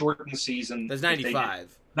was the shortened season? There's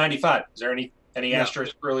 95. 95. Is there any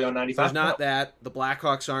asterisk really on 95? There's not that. The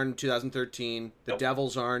Blackhawks aren't in 2013. The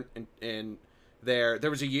Devils aren't in there. There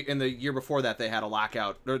was a year in the year before that they had a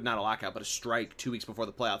lockout, or not a lockout, but a strike 2 weeks before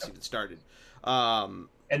the playoffs even started. And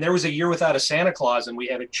there was a year without a Santa Claus, and we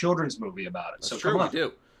had a children's movie about it. That's true, we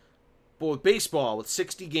do. But with baseball, with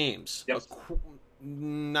 60 games,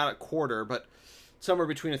 not a quarter, but somewhere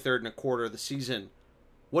between a third and a quarter of the season,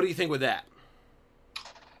 what do you think with that?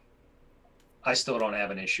 I still don't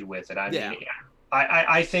have an issue with it.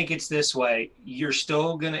 I think it's this way. You're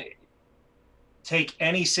still going to take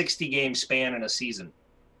any 60-game span in a season,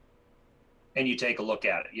 and you take a look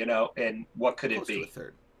at it, and what could it be? To a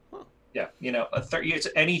third. Huh. Yeah, it's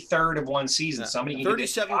any third of one season. Yeah. Somebody can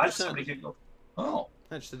 37%. Somebody could go. Oh,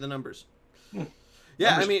 I just did the numbers. Hmm.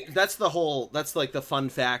 Yeah, I mean, that's like the fun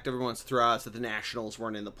fact everyone wants to throw out, is that the Nationals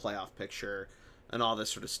weren't in the playoff picture and all this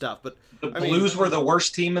sort of stuff. But the Blues were the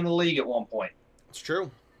worst team in the league at one point. It's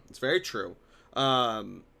true. It's very true.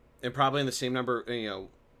 And probably in the same number,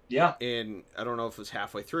 Yeah. I don't know if it was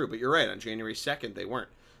halfway through, but you're right. On January 2nd, they weren't.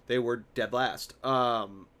 They were dead last.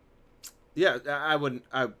 Yeah, I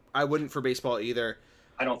wouldn't for baseball either.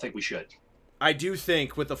 I don't think we should. I do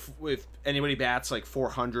think with anybody bats like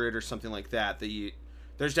 400 or something like that,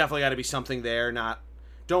 there's definitely got to be something there.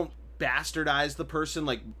 Don't bastardize the person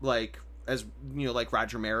like as like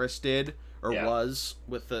Roger Maris did or was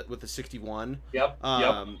with the 61. Yep.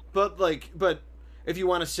 But if you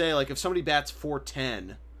want to say, like, if somebody bats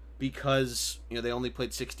 410 because they only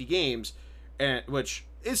played 60 games, and which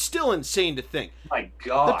is still insane to think. My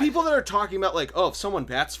God. The people that are talking about, like, oh, if someone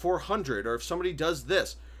bats 400 or if somebody does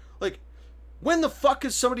this, like, when the fuck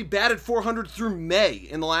has somebody batted 400 through May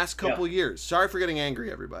in the last couple of years? Sorry for getting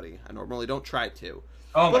angry, everybody. I normally don't try to.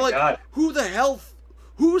 Oh, but, my God. Who the hell...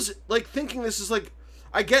 Who's, like, thinking this is, like...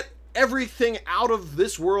 I get everything out of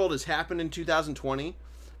this world has happened in 2020,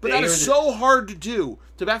 but that is so hard to do,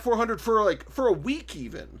 to bat 400 for a week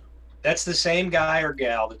even. That's the same guy or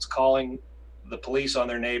gal that's calling the police on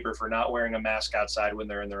their neighbor for not wearing a mask outside when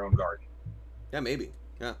they're in their own garden. Yeah, maybe.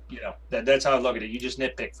 Yeah. That's how I look at it. You just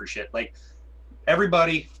nitpick for shit. Like,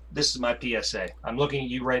 everybody, this is my PSA. I'm looking at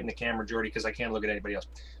you right in the camera, Jordy, because I can't look at anybody else.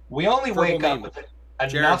 We only wake up with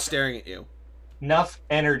Jared's staring at you. Enough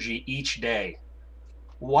energy each day.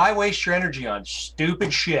 Why waste your energy on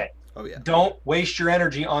stupid shit? Oh, yeah. Don't waste your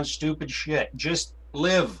energy on stupid shit. Just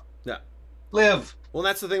live. Yeah. Live. Well,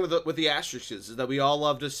 that's the thing with the asterisks, is that we all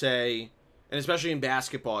love to say, and especially in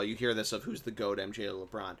basketball, you hear this of who's the GOAT, MJ or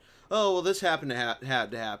LeBron. Oh, well, this happened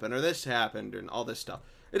had to happen, or this happened, and all this stuff.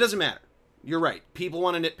 It doesn't matter. You're right. People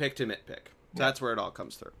want to nitpick to nitpick. That's where it all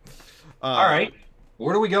comes through. All right.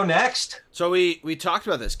 Where do we go next? So we talked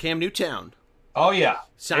about this. Cam Newtown. Oh, yeah.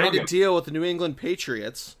 Signed a deal with the New England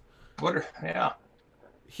Patriots. Yeah.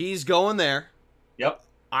 He's going there. Yep.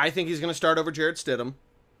 I think he's going to start over Jared Stidham.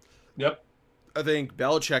 Yep. I think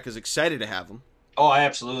Belichick is excited to have him. Oh, I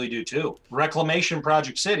absolutely do, too. Reclamation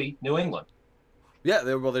Project City, New England. Yeah,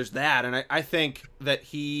 there's that. And I think that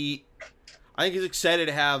he's excited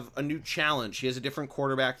to have a new challenge. He has a different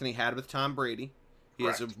quarterback than he had with Tom Brady. He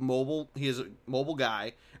is a mobile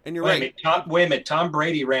guy. And you're right. Wait a minute. Tom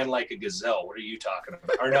Brady ran like a gazelle. What are you talking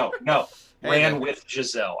about? Or no. Ran with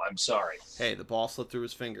Giselle. I'm sorry. Hey, the ball slipped through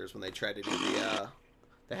his fingers when they tried to do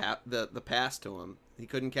the pass to him. He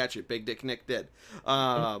couldn't catch it. Big Dick Nick did.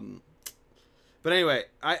 But anyway,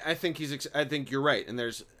 I think I think you're right. And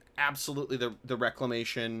there's absolutely the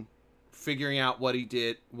reclamation, figuring out what he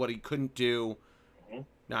did, what he couldn't do,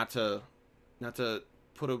 not to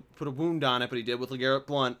put a wound on it, but he did with LeGarrette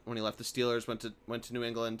Blount when he left the Steelers, went to New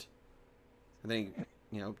England, and then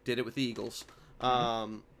did it with the Eagles.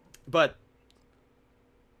 But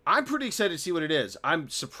I'm pretty excited to see what it is. I'm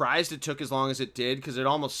surprised it took as long as it did, because it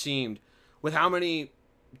almost seemed, with how many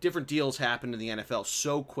different deals happened in the NFL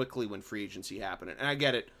so quickly when free agency happened. And I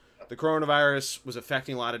get it. The coronavirus was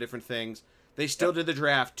affecting a lot of different things. They still did the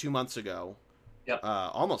draft 2 months ago. Yep.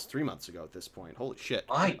 Almost 3 months ago at this point. Holy shit.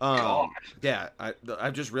 My God. Yeah, I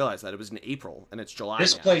just realized that it was in April, and it's July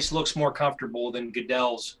This now. place looks more comfortable than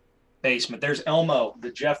Goodell's basement. There's Elmo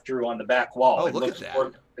that Jeff drew on the back wall. Oh, look at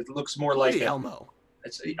that. It looks more like Elmo.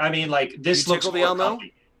 This looks more the Elmo?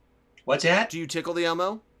 comfy. What's that? Do you tickle the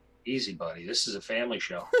Elmo? Easy, buddy. This is a family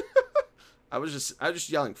show. I was just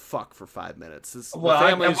yelling "fuck" for 5 minutes. That's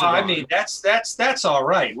all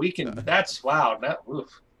right. We can. That's wow.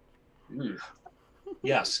 Oof.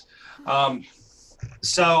 Yes.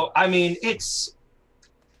 So I mean,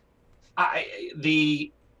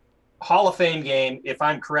 the Hall of Fame game, if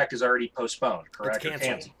I'm correct, is already postponed. Correct? It's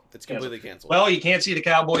canceled. It's completely canceled. Well, you can't see the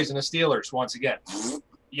Cowboys and the Steelers once again.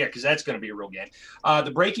 Yeah, because that's going to be a real game.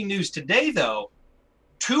 The breaking news today, though,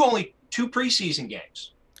 only two preseason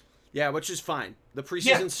games. Yeah, which is fine. The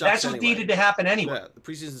preseason sucks. That's what needed to happen anyway. Yeah, the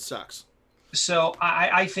preseason sucks. So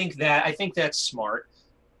I think that's smart.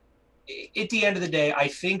 At the end of the day, I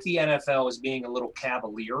think the NFL is being a little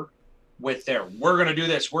cavalier with we're going to do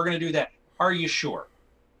this, we're going to do that. Are you sure?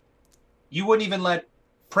 You wouldn't even let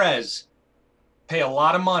Prez pay a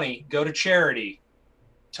lot of money, go to charity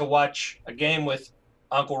to watch a game with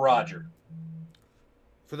Uncle Roger.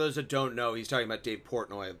 For those that don't know, he's talking about Dave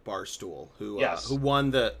Portnoy of Barstool, who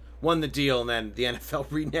won the deal, and then the NFL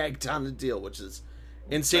reneged on the deal, which is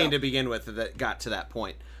insane to begin with. That got to that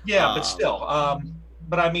point. Yeah, but still,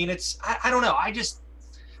 but I mean, I don't know.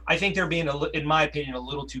 I I think they're being, in my opinion, a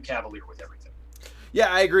little too cavalier with everything.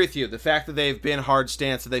 Yeah, I agree with you. The fact that they've been hard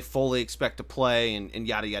stance, that they fully expect to play and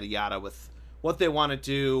yada, yada, yada with what they want to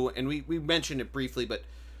do. And we mentioned it briefly, but,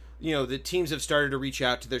 you know, the teams have started to reach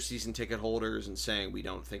out to their season ticket holders and saying, we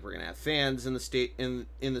don't think we're going to have fans in the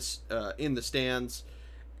stands,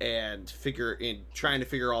 and trying to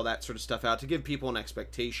figure all that sort of stuff out to give people an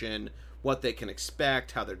expectation, what they can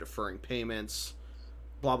expect, how they're deferring payments,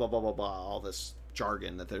 blah, blah, blah, blah, blah, all this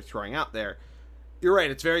jargon that they're throwing out there. You're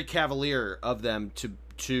right. It's very cavalier of them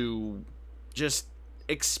to just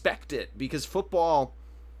expect it, because football,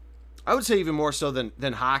 I would say even more so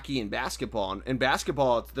than hockey and basketball. In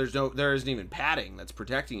basketball, there isn't even padding that's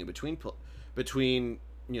protecting you between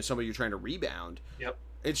somebody you're trying to rebound. Yep.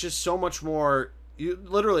 It's just so much more.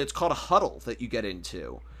 Literally, it's called a huddle that you get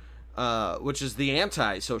into, which is the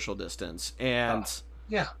anti-social distance. And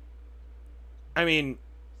yeah, I mean,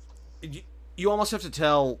 you almost have to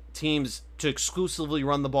tell teams to exclusively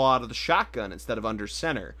run the ball out of the shotgun instead of under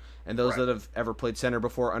center. And those that have ever played center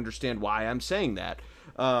before understand why I'm saying that.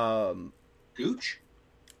 Gooch?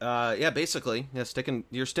 Yeah, basically. Yeah,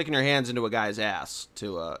 you're sticking your hands into a guy's ass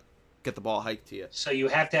to get the ball hiked to you. So you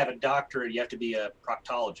have to have a doctorate. You have to be a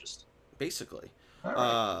proctologist. Basically. All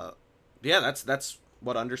right. Yeah, that's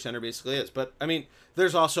what under center basically is. But, I mean,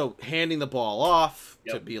 there's also handing the ball off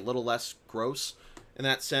to be a little less gross in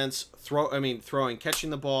that sense. Throwing, catching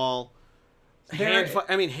the ball. Hand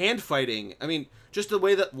fighting. I mean, just the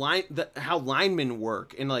way that how linemen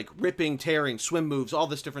work and like ripping, tearing, swim moves, all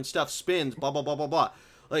this different stuff, spins, blah blah blah blah blah.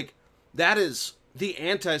 Like that is the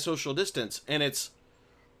anti-social distance, and it's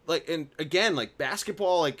like, and again, like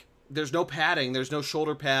basketball, like there's no padding, there's no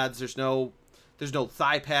shoulder pads, there's no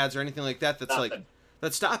thigh pads or anything like that. That's Nothing. like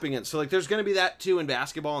that's stopping it. So like there's going to be that too in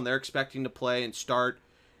basketball, and they're expecting to play and start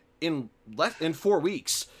in 4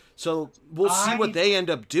 weeks. So we'll see what they end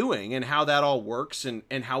up doing and how that all works and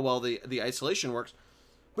how well the isolation works.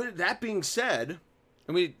 But that being said,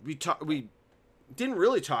 and we didn't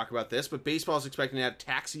really talk about this, but baseball is expecting to have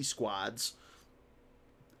taxi squads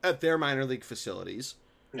at their minor league facilities.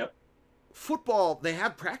 Yep. Football, they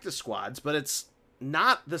have practice squads, but it's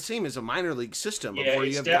not the same as a minor league system where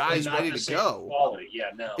you have guys ready to go. Quality.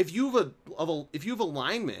 Yeah, no. If you have a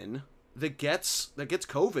lineman that gets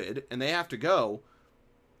COVID and they have to go,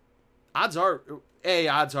 odds are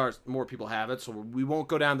more people have it, so we won't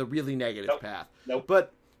go down the really negative path. Nope.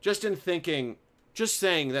 But just saying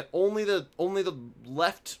that only the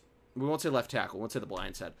left, we won't say left tackle, we won't say the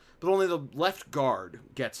blind side, but only the left guard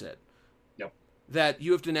gets it. Yep. That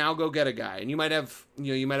you have to now go get a guy, and you might have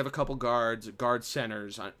a couple guard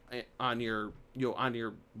centers on your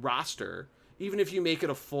roster. Even if you make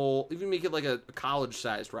it like a college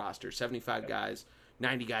sized roster, 75 guys,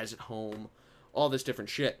 90 guys at home, all this different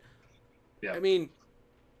shit. Yeah. I mean,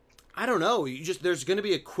 I don't know. There's going to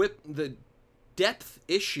be the depth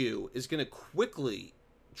issue is going to quickly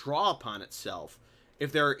draw upon itself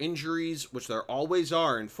if there are injuries, which there always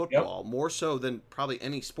are in football, more so than probably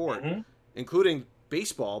any sport, including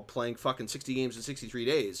baseball, playing fucking 60 games in 63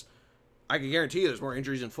 days. I can guarantee you there's more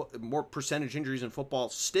injuries more percentage injuries in football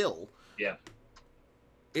still. Yeah.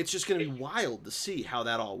 It's just going to be wild to see how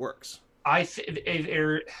that all works.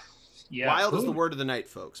 Yeah, wild is the word of the night,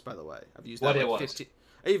 folks, by the way. I've used that like 15.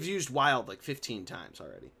 I've used wild like 15 times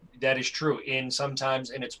already. That is true. Sometimes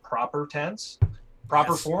in its proper tense,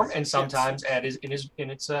 proper form, and sometimes in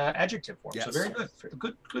its adjective form. Yes. So very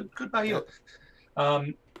good. Good by you.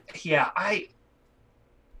 I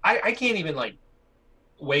can't even like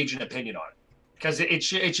wage an opinion on it, because it's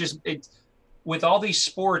just with all these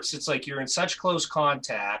sports, it's like you're in such close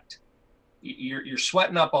contact, you're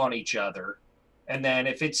sweating up on each other. And then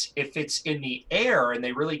if it's in the air and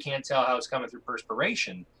they really can't tell how it's coming through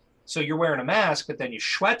perspiration, so you're wearing a mask, but then you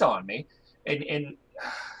sweat on me, and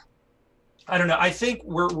I don't know. I think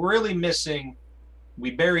we're really missing.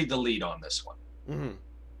 We buried the lead on this one. Mm-hmm.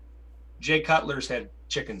 Jay Cutler's had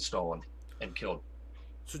chicken stolen and killed.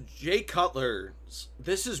 So Jay Cutler,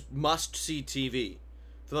 this is must-see TV.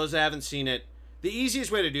 For those that haven't seen it, the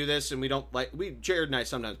easiest way to do this, and Jared and I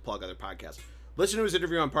sometimes plug other podcasts. Listen to his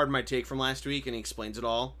interview on Pardon My Take from last week, and he explains it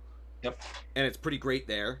all. Yep. And it's pretty great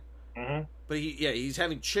there. Mm-hmm. But he's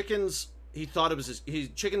having chickens. He thought it was his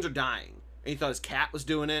chickens are dying, and he thought his cat was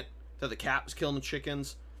doing it. Thought the cat was killing the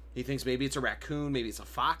chickens. He thinks maybe it's a raccoon, maybe it's a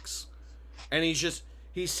fox, and he's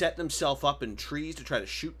setting himself up in trees to try to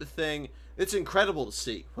shoot the thing. It's incredible to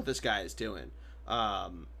see what this guy is doing.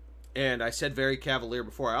 And I said very cavalier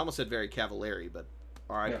before. I almost said very cavallary, but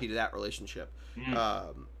R.I.P. to that relationship.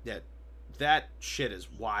 Mm. That shit is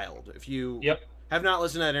wild. If you have not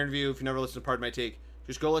listened to that interview, if you never listened to Pardon My Take,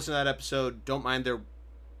 just go listen to that episode. Don't mind their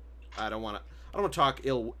I don't want to talk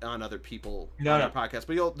ill on other people on No. their podcast,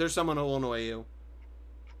 but there's someone who will annoy you.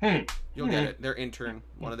 You'll get it. Their intern,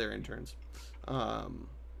 one of their interns. No,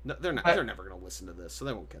 they're not. They're never going to listen to this, so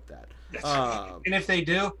they won't get that. And if they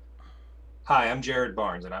do, hi, I'm Jared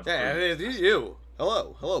Barnes, and I'm. Yeah, you.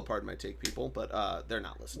 Hello. Pardon my take, people, but they're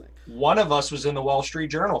not listening. One of us was in the Wall Street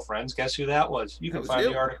Journal, friends. Guess who that was? You can find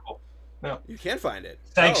the article. No, you can find it.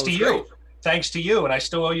 Thanks to you. Great. Thanks to you, and I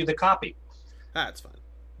still owe you the copy. That's fine.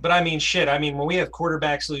 But I mean, shit. I mean, when we have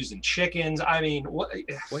quarterbacks losing chickens, I mean, what?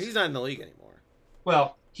 Well, he's not in the league anymore.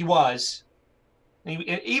 Well, he was.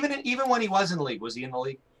 Even when he was in the league, was he in the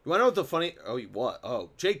league? You want to know what the funny? Oh, he was. Oh,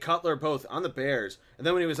 Jay Cutler both on the Bears, and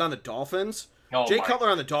then when he was on the Dolphins, Jay Cutler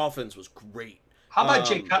on the Dolphins was great. How about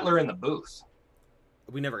Jay Cutler in the booth?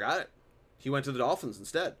 We never got it. He went to the Dolphins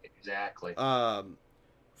instead. Exactly.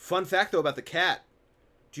 Fun fact though about the cat.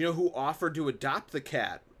 Do you know who offered to adopt the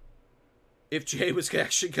cat? If Jay was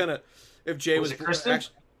actually gonna, if Jay was it Kristen?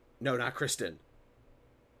 Actually, no, not Kristen.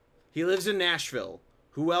 He lives in Nashville.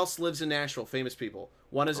 Who else lives in Nashville? Famous people.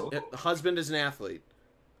 One is husband is an athlete.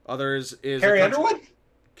 Others is Carrie Underwood.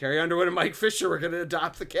 Carrie Underwood and Mike Fisher were gonna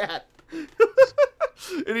adopt the cat.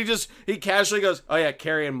 And he casually goes, "Oh yeah,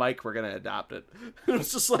 Carrie and Mike were gonna adopt it." It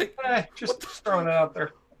was just like, just throwing it out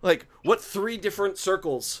there. Like, what 3 different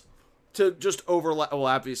circles to just overlap? Well,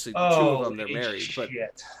 obviously 2 of them they're married, but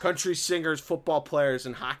country singers, football players,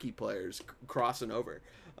 and hockey players crossing over.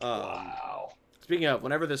 Wow. Speaking of,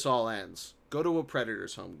 whenever this all ends, go to a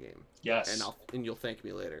Predators home game. Yes, and you'll thank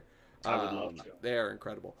me later. I would love to. They are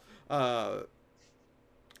incredible.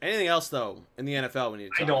 Anything else though in the NFL we need to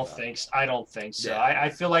talk about? I don't think so. Yeah. I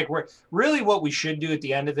feel like we're really what we should do at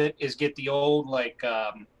the end of it is get the old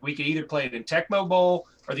we could either play it in Tecmo Bowl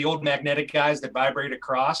or the old magnetic guys that vibrate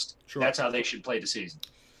across. Sure. That's how they should play the season.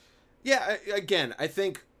 Yeah, again, I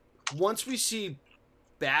think once we see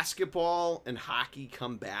basketball and hockey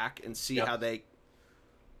come back and see how they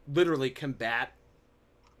literally combat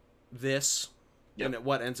this and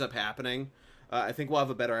what ends up happening, I think we'll have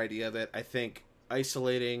a better idea of it. I think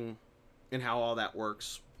isolating and how all that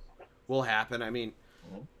works will happen. I mean,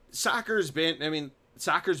 soccer's been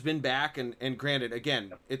back, and granted,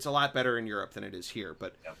 again, it's a lot better in Europe than it is here.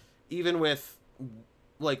 But even with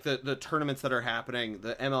like the tournaments that are happening,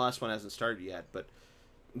 the MLS one hasn't started yet, but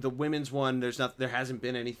the women's one, there hasn't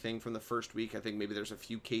been anything from the first week. I think maybe there's a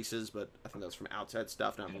few cases, but I think that's from outside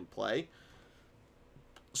stuff, not from play.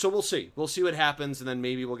 So we'll see. We'll see what happens, and then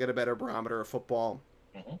maybe we'll get a better barometer of football.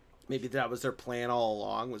 Maybe that was their plan all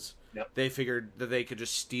along. They figured that they could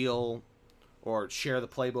just steal or share the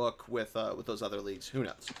playbook with those other leagues. Who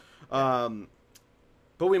knows?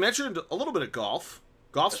 But we mentioned a little bit of golf.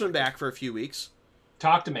 Golf's been back for a few weeks.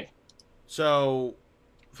 Talk to me. So,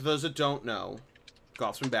 for those that don't know,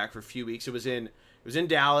 golf's been back for a few weeks. It was in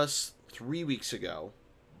Dallas 3 weeks ago.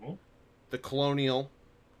 The Colonial.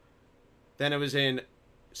 Then it was in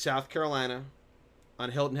South Carolina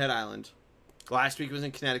on Hilton Head Island. Last week it was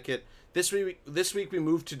in Connecticut. This week we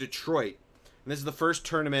moved to Detroit, and this is the first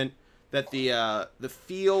tournament that the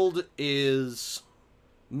field is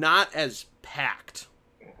not as packed,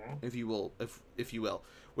 if you will,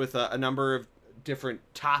 with a number of different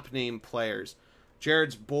top name players.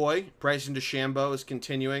 Jared's boy Bryson DeChambeau is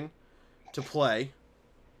continuing to play,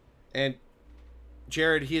 and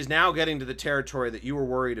Jared, he is now getting to the territory that you were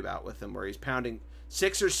worried about with him, where he's pounding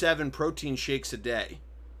 6 or 7 protein shakes a day.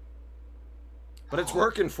 But it's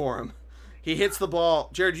working for him. He hits the ball.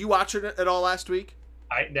 Jared, you watch it at all last week?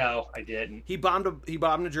 No, I didn't. He bombed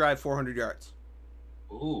a drive 400 yards.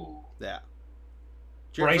 Ooh. Yeah.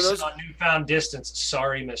 Jared, Bryson on newfound distance.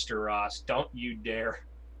 Sorry, Mr. Ross. Don't you dare.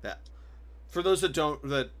 Yeah. For those that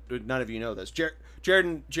none of you know this,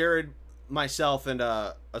 Jared, myself, and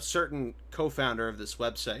a certain co-founder of this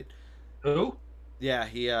website. Who? Yeah,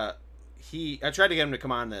 I tried to get him to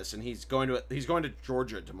come on this, and he's going to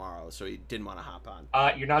Georgia tomorrow, so he didn't want to hop on.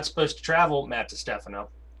 You're not supposed to travel, Matt DiStefano.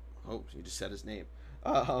 Oh, you just said his name.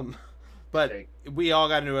 But we all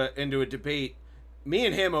got into a debate, me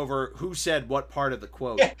and him, over who said what part of the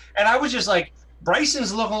quote. Yeah, and I was just like,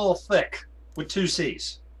 Bryson's looking a little thick with 2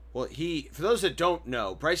 C's. Well, for those that don't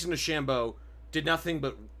know, Bryson DeChambeau did nothing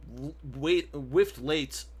but lift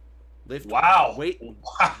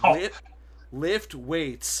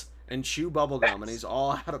weights and chew bubblegum, and he's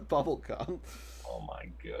all out of bubblegum. Oh my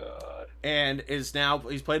god. And he's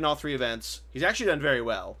played in all 3 events. He's actually done very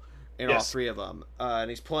well in all 3 of them. And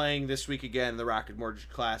he's playing this week again in the Rocket Mortgage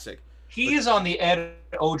Classic. He is on the Ed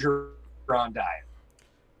Ogeron diet.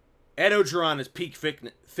 Ed Ogeron is peak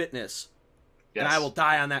fitness. Yes. And I will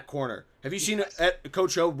die on that corner. Have you seen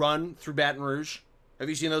Coach O run through Baton Rouge Have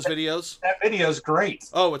you seen those videos? That video's great.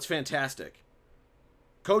 Oh, it's fantastic.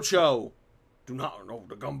 Coach O, do not know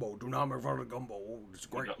the gumbo. Do not make fun of the gumbo. Oh, it's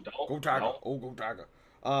great. Go Tiger. No. Oh, go Tiger.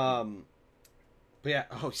 But yeah,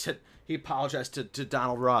 he said he apologized to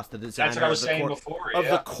Donald Ross, the designer. That's what I was saying before.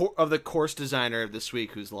 Of the course designer of this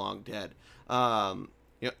week, who's long dead.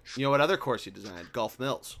 You know what other course he designed? Gulf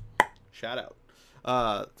Mills. Shout out.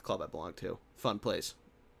 The club I belong to. Fun place.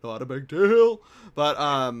 Not a big deal. But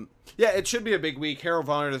yeah, it should be a big week. Harold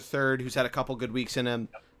Varner III, who's had a couple good weeks in him.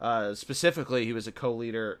 Specifically, he was a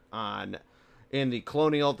co-leader in the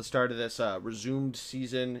Colonial at the start of this resumed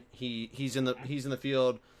season. He's in the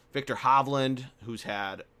field. Victor Hovland, who's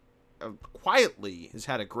had quietly has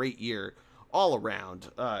had a great year all around.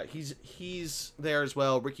 He's there as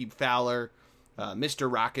well. Ricky Fowler,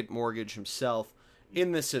 Mr. Rocket Mortgage himself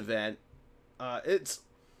in this event. It's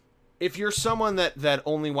if you're someone that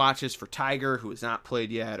only watches for Tiger, who has not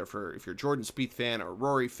played yet, or if you're a Jordan Spieth fan or a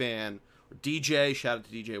Rory fan, or DJ, shout out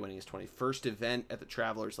to DJ winning his 21st event at the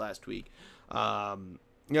Travelers last week.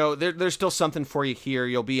 There's still something for you here.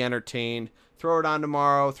 You'll be entertained. Throw it on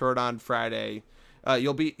tomorrow. Throw it on Friday.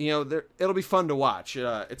 It'll be fun to watch.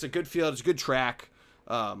 It's a good field. It's a good track.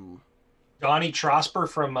 Donnie Trosper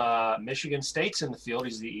from Michigan State's in the field.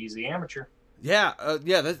 He's the amateur. Yeah,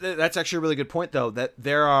 that's actually a really good point, though, that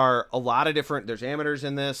there are a lot of there's amateurs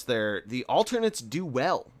in this. The alternates do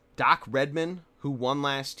well. Doc Redman, who won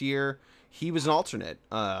last year, he was an alternate.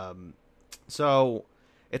 So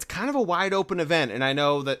it's kind of a wide open event, and I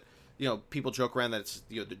know that, people joke around that it's,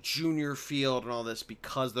 the junior field and all this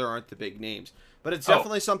because there aren't the big names. But it's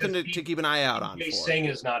definitely something to keep an eye out on for. Vijay Singh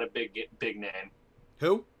is not a big name.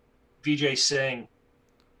 Who? Vijay Singh.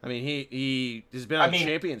 I mean, he has been on the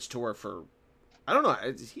Champions Tour for... I don't know.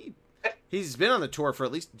 He's been on the tour for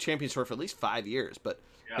Champions Tour for at least 5 years, but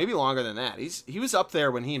maybe longer than that. He was up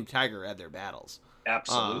there when he and Tiger had their battles.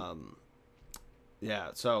 Absolutely. Yeah.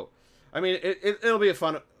 So, I mean, it'll be a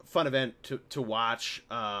fun event to watch.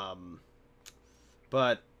 But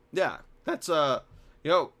yeah, that's there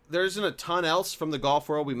isn't a ton else from the golf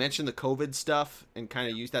world. We mentioned the COVID stuff and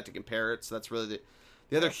kind of used that to compare it. So that's really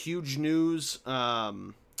the other huge news.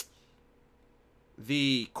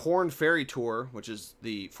 The Korn Ferry Tour, which is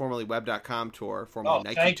the formerly Web.com tour, formerly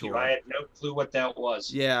Nike thank Tour. You. I had no clue what that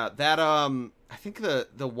was. Yeah, that I think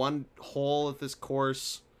the one hole at this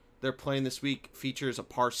course they're playing this week features a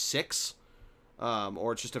par 6,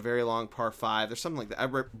 or it's just a very long par 5. There's something like that. I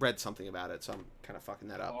read something about it, so I'm kind of fucking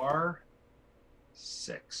that up. Par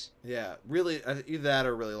 6. Yeah, really, either that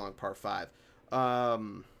or a really long par 5.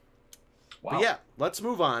 Wow. But yeah, let's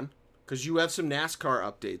move on. Because you have some NASCAR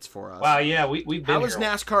updates for us. Wow, yeah, we've been How has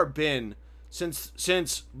NASCAR been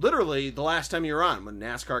since literally the last time you were on, when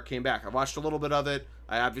NASCAR came back? I watched a little bit of it.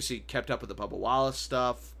 I obviously kept up with the Bubba Wallace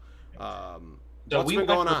stuff. What's been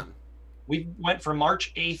going on? We went from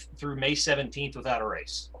March 8th through May 17th without a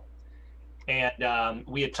race. And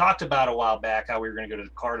we had talked about a while back how we were going to go to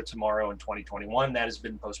Jakarta tomorrow in 2021. That has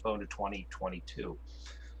been postponed to 2022.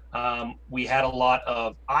 We had a lot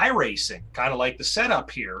of iRacing, kind of like the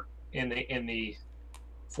setup here in the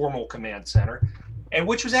formal command center, and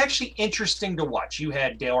which was actually interesting to watch. You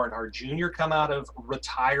had Dale Earnhardt Jr. come out of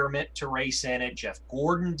retirement to race in it. Jeff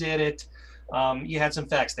Gordon did it. You had some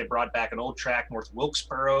facts. They brought back an old track, North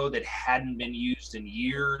Wilkesboro, that hadn't been used in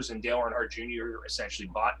years, and Dale Earnhardt Jr. essentially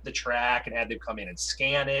bought the track and had them come in and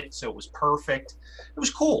scan it, so it was perfect. It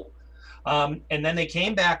was cool. And then they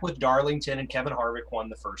came back with Darlington, and Kevin Harvick won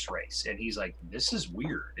the first race. And he's like, this is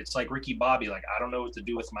weird. It's like Ricky Bobby, like, I don't know what to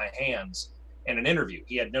do with my hands in an interview.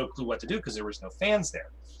 He had no clue what to do because there was no fans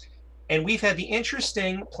there. And we've had the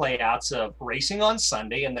interesting playouts of racing on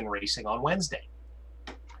Sunday and then racing on Wednesday.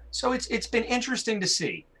 So it's been interesting to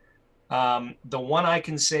see. The one I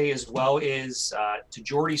can say as well is, to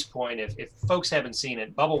Jordy's point, if folks haven't seen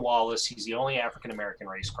it, Bubba Wallace, he's the only African-American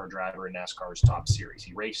race car driver in NASCAR's top series.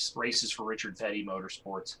 He races for Richard Petty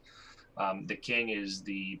Motorsports. The King is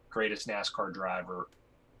the greatest NASCAR driver,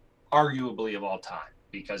 arguably, of all time,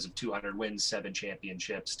 because of 200 wins, 7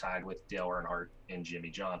 championships, tied with Dale Earnhardt and Jimmy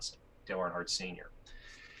Johnson, Dale Earnhardt Sr.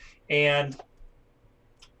 And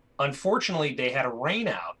unfortunately, they had a rain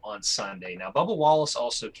out on Sunday. Now, Bubba Wallace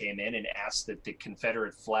also came in and asked that the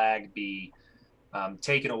Confederate flag be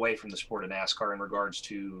taken away from the sport of NASCAR in regards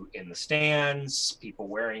to in the stands, people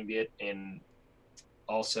wearing it, and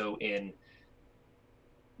also in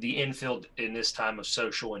the infield in this time of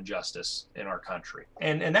social injustice in our country.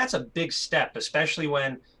 And that's a big step, especially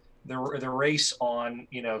when the race on,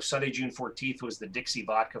 Sunday, June 14th was the Dixie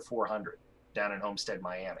Vodka 400 down in Homestead,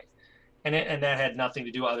 Miami. And that had nothing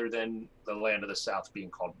to do other than the land of the South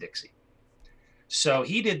being called Dixie. So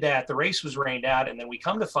he did that. The race was rained out, and then we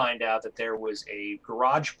come to find out that there was a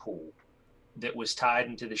garage pool that was tied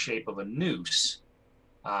into the shape of a noose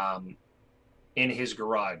in his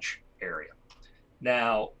garage area.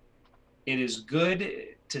 Now, it is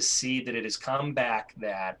good to see that it has come back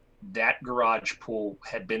that garage pool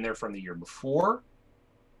had been there from the year before.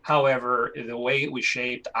 However, the way it was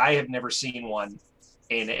shaped, I have never seen one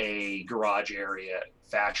in a garage area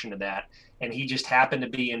fashion to that. And he just happened to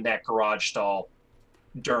be in that garage stall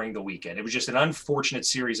during the weekend. It was just an unfortunate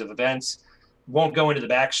series of events. Won't go into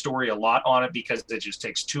the backstory a lot on it because it just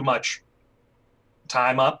takes too much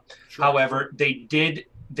time up. Sure. However, they did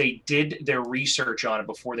their research on it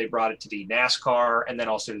before they brought it to the NASCAR and then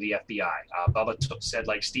also to the FBI. Bubba said,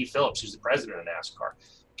 like, Steve Phillips, who's the president of NASCAR,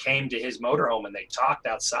 came to his motorhome and they talked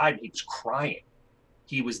outside and he was crying.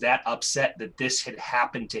 He was that upset that this had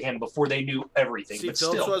happened to him before they knew everything. Steve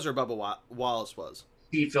Phillips was, or Bubba Wallace was?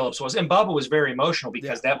 Steve Phillips was. And Bubba was very emotional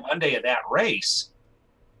because that Monday of that race,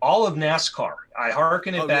 all of NASCAR, I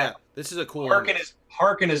hearken it back. Yeah. This is a cool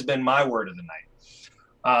Hearken has been my word of the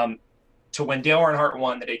night. To when Dale Earnhardt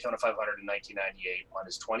won the Daytona 500 in 1998 on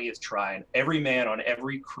his 20th try, and every man on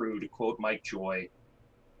every crew, to quote Mike Joy,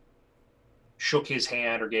 shook his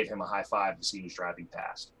hand or gave him a high five as he was driving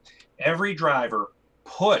past. Every driver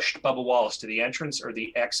pushed Bubba Wallace to the entrance or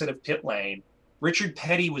the exit of pit lane. Richard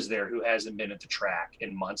Petty was there, who hasn't been at the track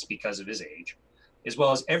in months because of his age, as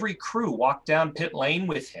well as every crew walked down pit lane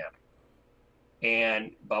with him.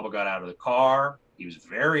 And Bubba got out of the car. He was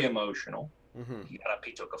very emotional. Mm-hmm. He got up,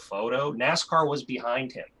 he took a photo. NASCAR was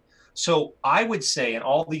behind him. So I would say, in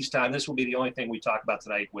all these times, this will be the only thing we talk about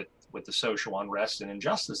tonight with the social unrest and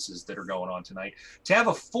injustices that are going on tonight, to have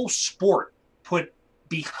a full sport put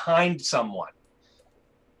behind someone.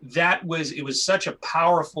 It was such a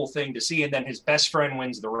powerful thing to see. And then his best friend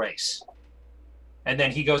wins the race. And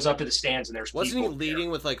then he goes up to the stands and Wasn't he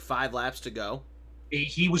leading with like 5 laps to go?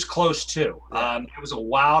 He was close too. Yeah. It was a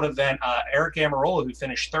wild event. Eric Amarola, who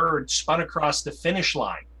finished third, spun across the finish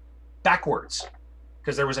line backwards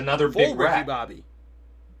because there was another big wreck. Ricky Bobby.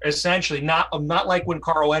 Essentially, not like when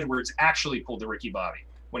Carl Edwards actually pulled the Ricky Bobby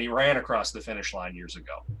when he ran across the finish line years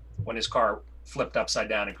ago, when his car flipped upside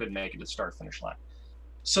down and couldn't make it to the start-finish line.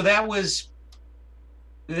 So that was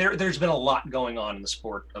there's been a lot going on in the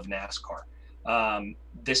sport of NASCAR.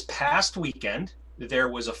 This past weekend, there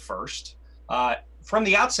was a first. From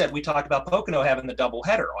the outset, we talked about Pocono having the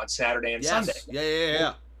doubleheader on Saturday and Sunday.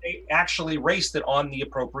 Yeah. They actually raced it on the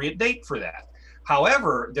appropriate date for that.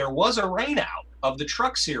 However, there was a rainout of the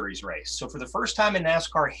Truck Series race. So for the first time in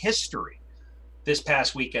NASCAR history, this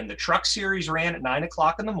past weekend, the Truck Series ran at 9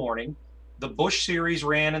 o'clock in the morning. The Busch Series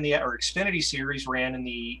ran Xfinity Series ran in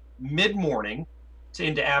the mid-morning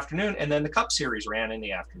into afternoon, and then the Cup Series ran in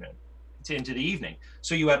the afternoon into the evening.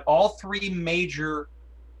 So you had all 3 major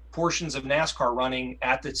portions of NASCAR running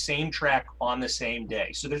at the same track on the same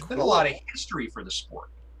day. So there's been a lot of history for the sport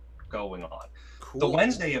going on. Cool. The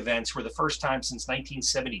Wednesday events were the first time since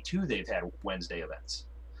 1972 they've had Wednesday events.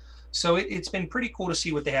 So it's been pretty cool to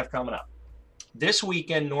see what they have coming up. This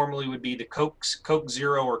weekend normally would be the Coke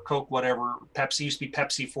Zero or Coke whatever. Pepsi used to be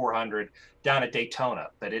Pepsi 400 down at Daytona,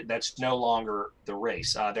 but that's no longer the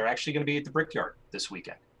race. They're actually going to be at the Brickyard this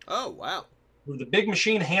weekend. Oh, wow. With the Big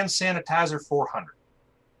Machine Hand Sanitizer 400.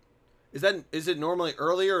 Is it normally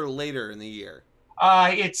earlier or later in the year?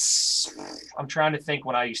 I'm trying to think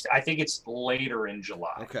when I think it's later in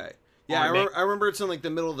July. Okay. Yeah, I remember it's in like the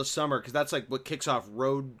middle of the summer because that's like what kicks off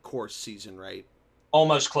road course season, right?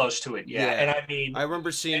 Almost close to it, yeah. And I mean, I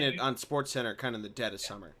remember seeing it on SportsCenter kind of in the dead of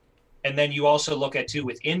summer. And then you also look at too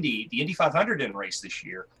with Indy, the Indy 500 didn't race this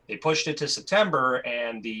year. They pushed it to September,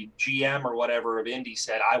 and the GM or whatever of Indy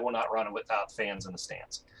said, "I will not run it without fans in the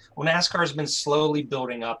stands." Well, NASCAR has been slowly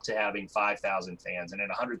building up to having 5,000 fans, and in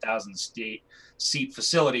a 100,000 seat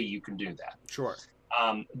facility, you can do that. Sure.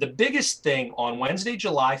 The biggest thing on Wednesday,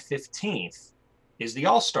 July 15th, is the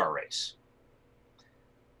All-Star race.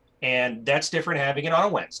 And that's different having it on a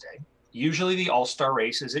Wednesday. Usually the All-Star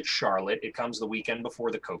race is at Charlotte. It comes the weekend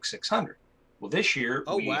before the Coke 600. Well, this year...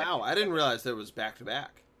 Oh, wow. I didn't realize that it was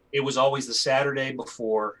back-to-back. It was always the Saturday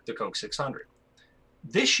before the Coke 600.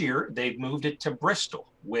 This year, they've moved it to Bristol,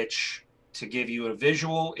 which, to give you a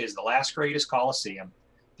visual, is the last greatest Coliseum.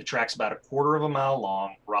 The track's about a quarter of a mile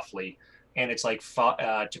long, roughly. And it's like,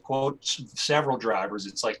 to quote several drivers,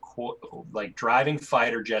 it's like driving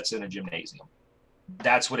fighter jets in a gymnasium.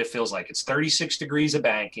 That's what it feels like. It's 36 degrees of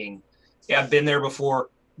banking. Yeah, I've been there before.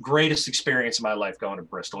 Greatest experience of my life going to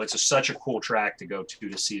Bristol. It's such a cool track to go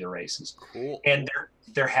to see the races. Cool. And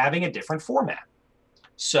they're having a different format.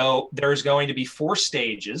 So there's going to be 4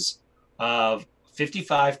 stages of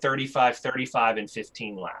 55, 35, 35, and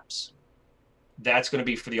 15 laps. That's going to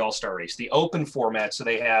be for the All-Star race. The open format, so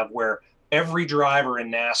they have where every driver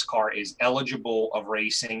in NASCAR is eligible of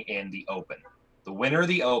racing in the open. The winner of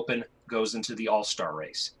the open goes into the All-Star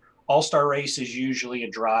race. All-Star race is usually a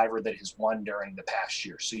driver that has won during the past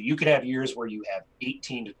year. So you could have years where you have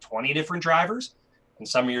 18 to 20 different drivers, and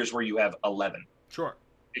some years where you have 11. Sure.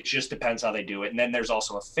 It just depends how they do it. And then there's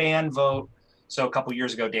also a fan vote. So a couple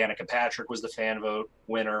years ago, Danica Patrick was the fan vote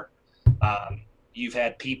winner. You've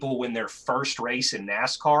had people win their first race in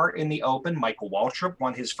NASCAR in the Open. Michael Waltrip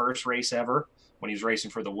won his first race ever when he was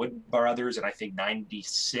racing for the Wood Brothers in, I think,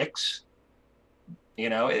 96. You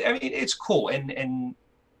know, I mean, it's cool. And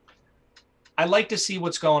I like to see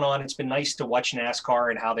what's going on. It's been nice to watch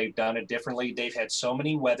NASCAR and how they've done it differently. They've had so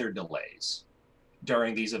many weather delays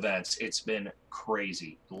during these events. It's been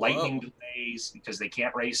crazy. Lightning delays because they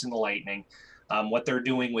can't race in the lightning. What they're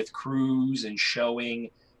doing with crews and showing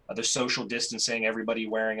the social distancing, everybody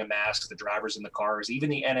wearing a mask, the drivers in the cars, even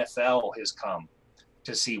the NFL has come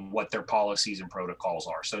to see what their policies and protocols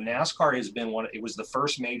are. So NASCAR has been it was the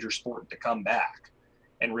first major sport to come back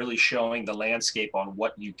and really showing the landscape on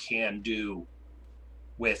what you can do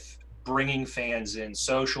with bringing fans in,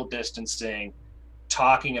 social distancing,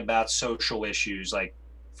 talking about social issues. Like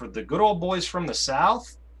for the good old boys from the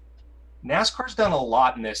South, NASCAR's done a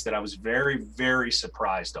lot in this that I was very, very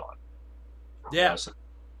surprised on. Yeah. So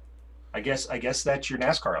I guess that's your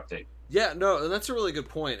NASCAR update. Yeah, no, that's a really good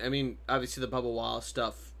point. I mean, obviously the Bubba Wallace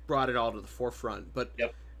stuff brought it all to the forefront, but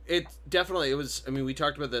it was, I mean, we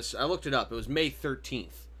talked about this. I looked it up. It was May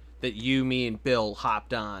 13th that you, me, and Bill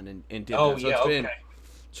hopped on and did that. So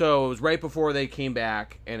so it was right before they came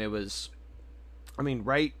back, and it was, I mean,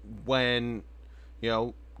 right when, you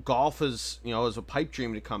know, golf is, you know, is a pipe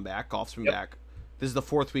dream to come back. Golf's been back. This is the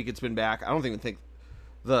fourth week it's been back. I don't even think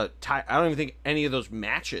any of those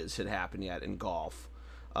matches had happened yet in golf.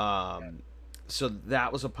 So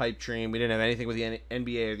that was a pipe dream. We didn't have anything with the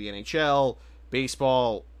NBA or the NHL.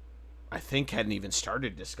 Baseball, I think, hadn't even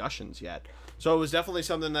started discussions yet. So it was definitely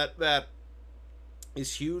something that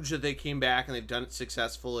is huge that they came back and they've done it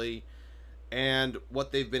successfully, and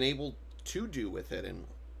what they've been able to do with it. And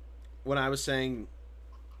when I was saying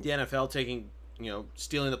the NFL taking, you know,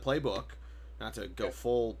 stealing the playbook, not to go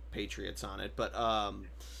full Patriots on it, but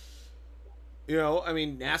you know, I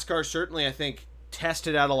mean, NASCAR certainly, I think,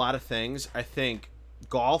 tested out a lot of things. I think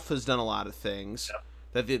golf has done a lot of things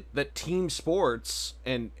that team sports,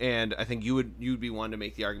 and I think you'd be one to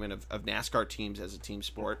make the argument of NASCAR teams as a team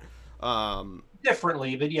sport.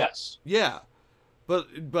 Differently, but yes. Yeah.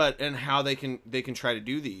 But and how they can try to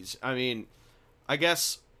do these. I mean, I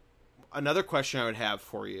guess another question I would have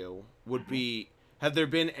for you would be, have there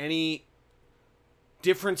been any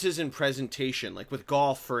differences in presentation? Like with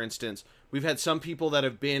golf, for instance, we've had some people that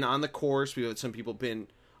have been on the course, we've had some people been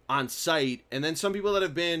on site, and then some people that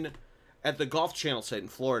have been at the Golf Channel site in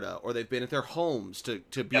Florida, or they've been at their homes to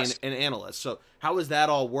be an analyst. So how has that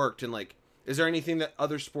all worked? And like, is there anything that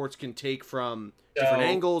other sports can take from different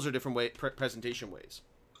angles or different presentation ways?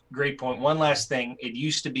 Great point. One last thing. It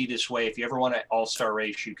used to be this way. If you ever want an all-star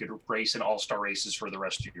race, you could race in all-star races for the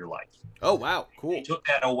rest of your life. Oh, wow. Cool. They took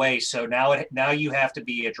that away. So now you have to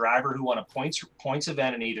be a driver who won a points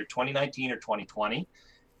event in either 2019 or 2020,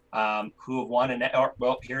 who have won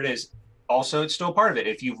well, here it is. Also, it's still part of it.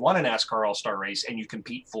 If you've won a NASCAR all-star race and you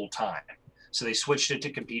compete full-time. So they switched it to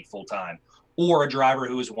compete full-time. Or a driver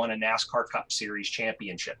who has won a NASCAR Cup Series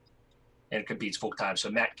championship and competes full-time. So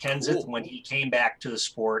Matt Kenseth, when he came back to the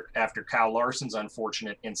sport after Kyle Larson's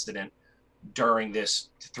unfortunate incident during this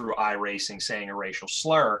through iRacing saying a racial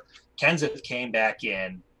slur, Kenseth came back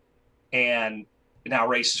in and now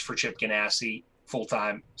races for Chip Ganassi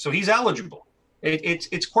full-time. So he's eligible.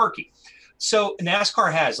 It's quirky. So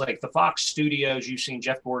NASCAR has, like, the Fox studios, you've seen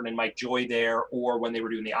Jeff Gordon and Mike Joy there, or when they were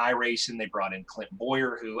doing the iRacing, they brought in Clint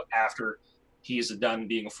Boyer, who after he is done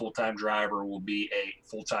being a full-time driver will be a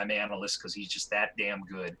full-time analyst because he's just that damn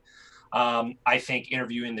good. I think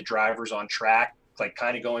interviewing the drivers on track, like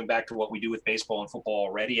kind of going back to what we do with baseball and football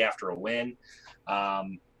already after a win,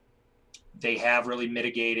 they have really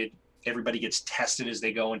mitigated. Everybody gets tested as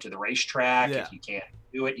they go into the racetrack. Yeah. If you can't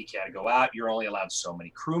do it, you can't go out. You're only allowed so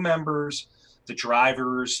many crew members, the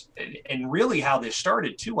drivers. And really how this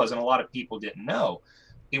started too was, and a lot of people didn't know,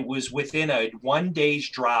 it was within a 1 day's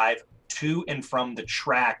drive to and from the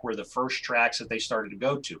track where the first tracks that they started to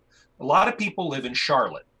go to. A lot of people live in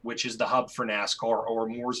Charlotte, which is the hub for NASCAR, or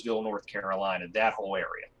Mooresville, North Carolina, that whole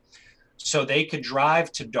area. So they could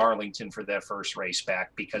drive to Darlington for their first race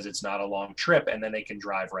back because it's not a long trip, and then they can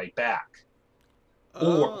drive right back.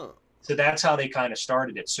 Or So that's how they kind of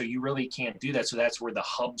started it. So you really can't do that. So that's where the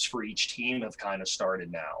hubs for each team have kind of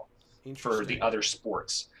started now for the other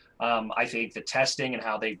sports. I think the testing and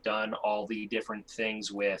how they've done all the different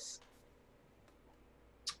things with,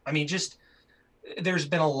 I mean, just there's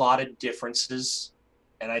been a lot of differences.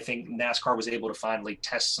 And I think NASCAR was able to finally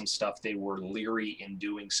test some stuff they were leery in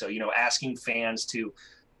doing. So, asking fans to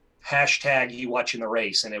hashtag you watching the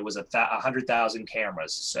race, and it was 100,000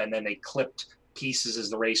 cameras. And then they clipped pieces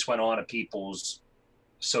as the race went on of people's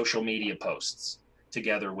social media posts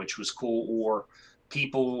together, which was cool. Or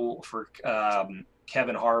people for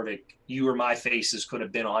Kevin Harvick, you or my faces could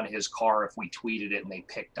have been on his car if we tweeted it and they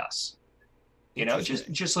picked us.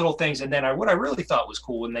 Just little things. And then what I really thought was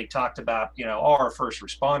cool when they talked about, our first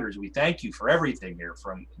responders, we thank you for everything here,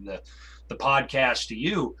 from the podcast to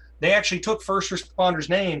you. They actually took first responders'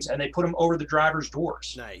 names and they put them over the drivers'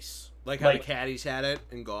 doors. Nice. Like how the caddies had it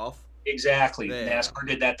in golf. Exactly. Yeah. NASCAR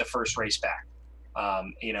did that the first race back. I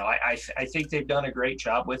think they've done a great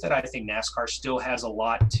job with it. I think NASCAR still has a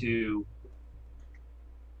lot to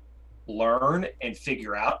learn and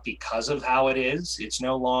figure out because of how it is. It's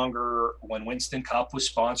no longer when Winston Cup was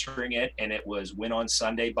sponsoring it and it was win on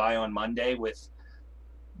Sunday, buy on Monday with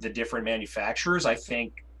the different manufacturers. I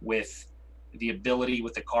think with the ability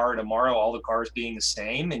with the car tomorrow, all the cars being the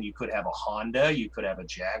same, and you could have a Honda, you could have a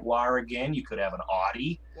Jaguar again, you could have an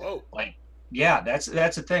Audi. Whoa. Yeah, that's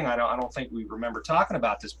a thing. I don't think we remember talking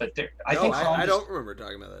about this, but I don't remember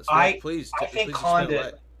talking about this. I think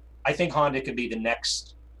Honda could be the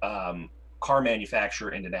next car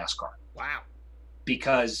manufacturer into NASCAR. Wow.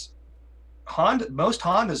 Because most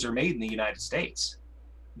Hondas are made in the United States.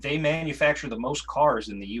 They manufacture the most cars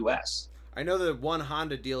in the U.S. I know the one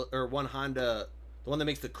Honda, the one that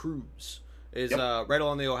makes the Cruise, is right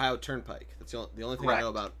along the Ohio Turnpike. That's the only thing I know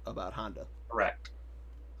about Honda. Correct.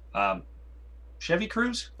 Chevy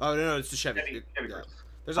Cruise? Oh no, it's the Chevy Cruise.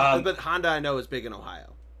 There's but Honda I know is big in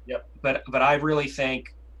Ohio. Yep, but I really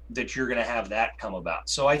think that you're going to have that come about.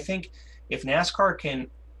 So I think if NASCAR can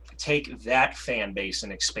take that fan base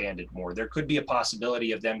and expand it more, there could be a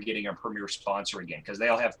possibility of them getting a premier sponsor again, because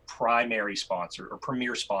they'll have primary sponsor or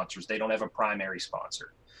premier sponsors. They don't have a primary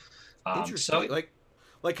sponsor. Interesting. So,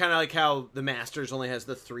 like kind of like how the Masters only has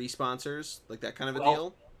the 3 sponsors, like that kind of a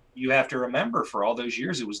deal. You have to remember, for all those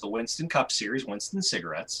years, it was the Winston Cup Series, Winston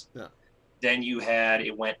Cigarettes. Yeah. Then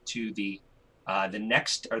it went to the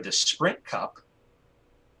Sprint Cup.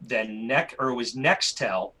 Then it was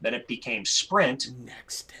Nextel. Then it became Sprint.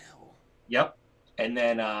 Nextel. Yep. And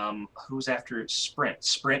then who was after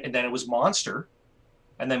Sprint, and then it was Monster.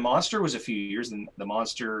 And then Monster was a few years, and the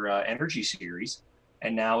Monster Energy Series.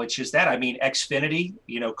 And now it's just that. I mean, Xfinity,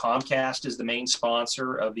 Comcast is the main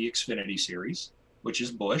sponsor of the Xfinity Series, which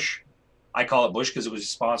is Busch. I call it Busch because it was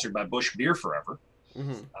sponsored by Busch Beer forever.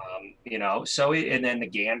 Mm-hmm. And then the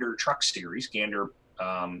Gander Truck Series, the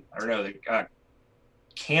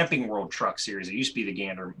Camping World Truck Series. It used to be the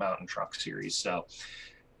Gander Mountain Truck Series. So,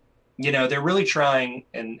 they're really trying,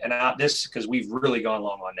 and this, because we've really gone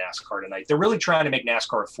long on NASCAR tonight, they're really trying to make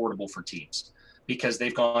NASCAR affordable for teams, because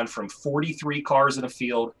they've gone from 43 cars in a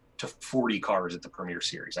field to 40 cars at the Premier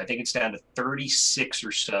Series. I think it's down to 36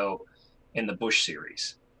 or so in the Busch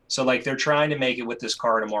Series. So they're trying to make it with this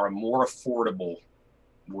car tomorrow more affordable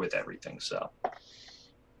with everything. So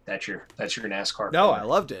that's your NASCAR. No, I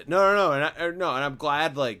loved it. No, and I'm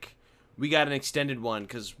glad we got an extended one,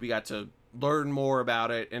 because we got to learn more about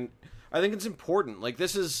it, and I think it's important. We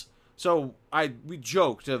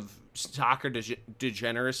joked of soccer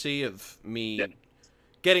degeneracy, of me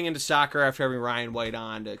getting into soccer after having Ryan White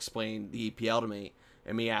on to explain the EPL to me,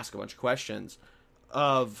 and me ask a bunch of questions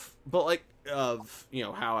how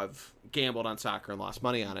I've gambled on soccer and lost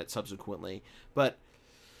money on it subsequently. But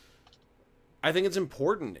I think it's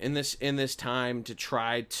important in this time to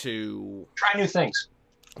try new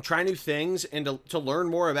things and to learn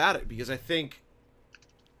more about it, because I think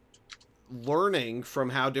learning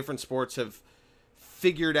from how different sports have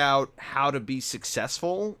figured out how to be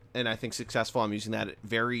successful, and I think successful, I'm using that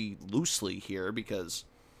very loosely here, because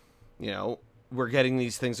we're getting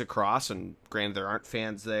these things across, and granted there aren't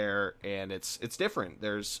fans there, and it's different.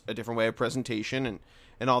 There's a different way of presentation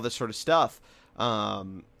and all this sort of stuff.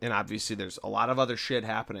 And obviously there's a lot of other shit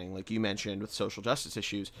happening, like you mentioned, with social justice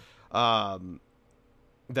issues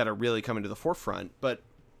that are really coming to the forefront. But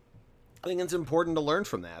I think it's important to learn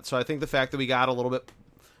from that. So I think the fact that we got a little bit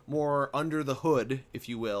more under the hood, if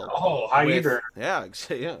you will. Oh, how you doing? Yeah.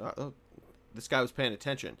 This guy was paying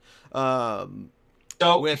attention. So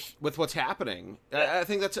with what's happening, I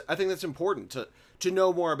think that's important to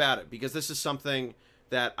know more about it, because this is something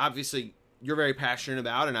that obviously you're very passionate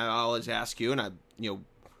about, and I always ask you, and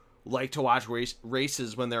like to watch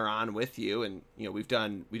races when they're on with you. And, you know,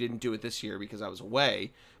 we didn't do it this year because I was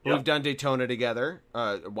away, but we've done Daytona together,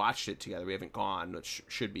 watched it together. We haven't gone, which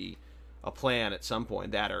should be a plan at some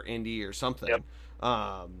point, that or Indy or something. Yep.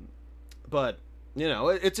 But, you know,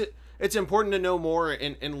 it's important to know more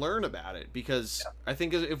and learn about it, because I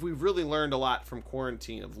think if we've really learned a lot from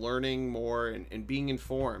quarantine, of learning more and being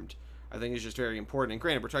informed, I think is just very important. And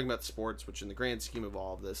granted, we're talking about sports, which in the grand scheme of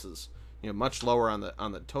all of this is, you know, much lower on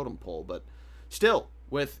the totem pole, but still,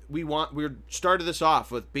 we started this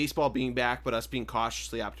off with baseball being back, but us being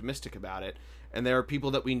cautiously optimistic about it. And there are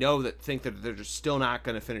people that we know that think that they're just still not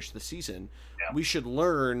going to finish the season. Yeah. We should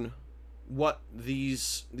learn what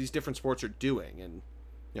these different sports are doing, and,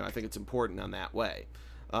 you know, I think it's important on that way.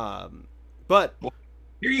 But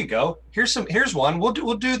here you go. Here's one. We'll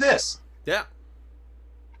do this. Yeah.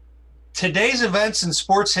 Today's events in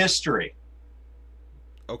sports history.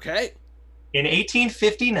 Okay. In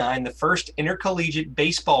 1859, the first intercollegiate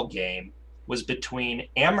baseball game was between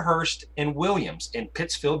Amherst and Williams in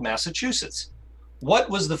Pittsfield, Massachusetts. What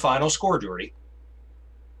was the final score, Jordy?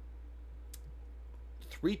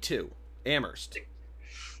 3-2. Amherst.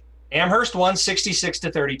 Amherst won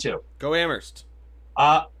 66-32. Go Amherst.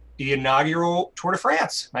 The inaugural Tour de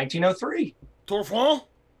France, 1903. Tour de France?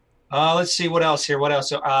 Let's see, what else here?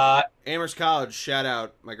 Amherst College, shout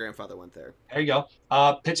out. My grandfather went there. There you go.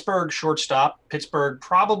 Pittsburgh shortstop. Pittsburgh,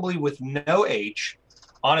 probably with no H.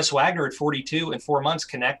 Honest Wagner at 42 in 4 months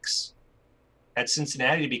connects at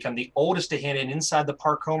Cincinnati to become the oldest to hit an inside the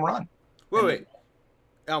park home run. Wait.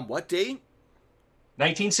 On what date?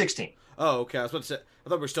 1916. Oh, okay. I was about to say, I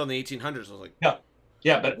thought we were still in the 1800s. I was like, no.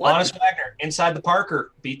 Yeah, but what? Honest Wagner, inside the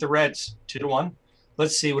Parker, beat the Reds 2-1.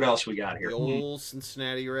 Let's see what else we got here. The old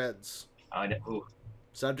Cincinnati Reds. I know. Ooh.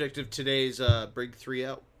 Subject of today's Brig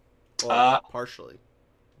 3-0. Well, partially.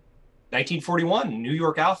 1941, New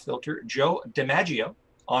York outfielder Joe DiMaggio,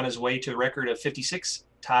 on his way to a record of 56,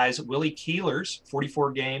 ties Willie Keeler's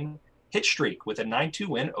 44-game hit streak with a 9-2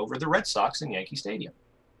 win over the Red Sox in Yankee Stadium.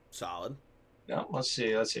 Solid. No, let's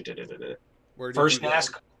see. The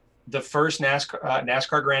first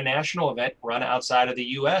NASCAR Grand National event run outside of the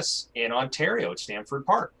U.S. in Ontario at Stamford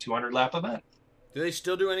Park, 200-lap event. Do they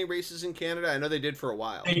still do any races in Canada? I know they did for a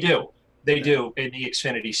while. They do. They do in the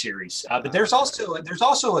Xfinity Series. But there's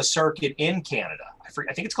also a circuit in Canada. I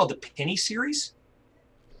think it's called the Penny Series.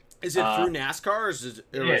 Is it through NASCAR, or is it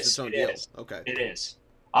its own deal? Okay. It is.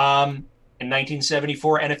 In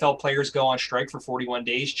 1974, NFL players go on strike for 41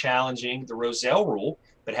 days, challenging the Rozelle rule,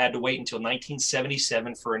 but had to wait until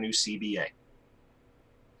 1977 for a new CBA.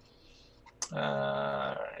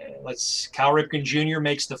 Cal Ripken Jr.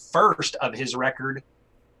 makes the first of his record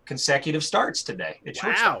consecutive starts today.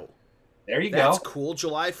 Wow. There you go. That's cool.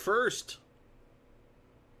 July 1st.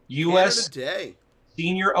 U.S. Day.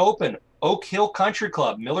 Senior Open. Oak Hill Country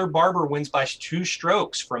Club. Miller Barber wins by 2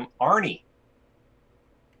 strokes from Arnie.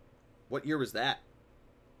 What year was that?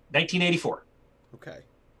 1984. Okay.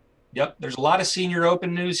 Yep. There's a lot of Senior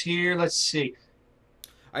Open news here. Let's see.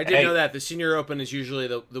 I did know that. The Senior Open is usually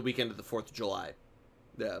the weekend of the 4th of July.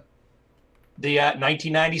 Yeah. The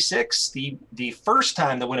 1996, the first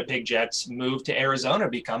time the Winnipeg Jets moved to Arizona,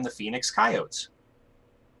 become the Phoenix Coyotes.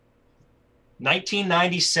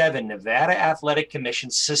 1997, Nevada Athletic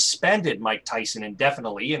Commission suspended Mike Tyson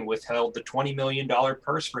indefinitely and withheld the $20 million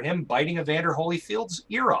purse for him biting Evander Holyfield's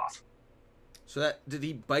ear off. So did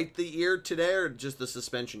he bite the ear today, or just the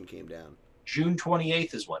suspension came down? June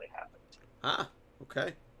 28th is when it happened. Ah,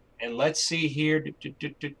 okay. And let's see here.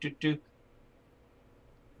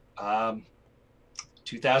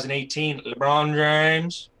 2018, LeBron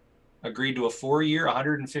James agreed to a 4-year,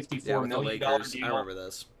 $154 million deal. I remember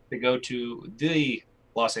this. To go to the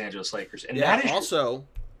Los Angeles Lakers. And yeah, that is also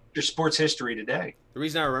your sports history today. The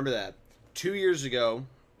reason I remember that, 2 years ago,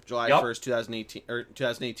 July 1st,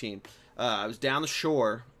 2018, I was down the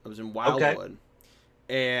shore. I was in Wildwood.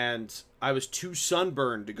 And I was too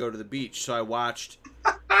sunburned to go to the beach, so I watched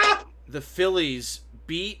the Phillies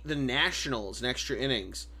beat the Nationals in extra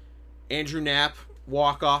innings. Andrew Knapp,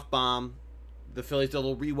 walk-off bomb. The Phillies did a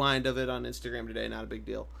little rewind of it on Instagram today. Not a big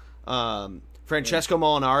deal. Francesco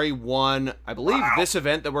Molinari won, I believe, this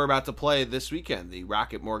event that we're about to play this weekend, the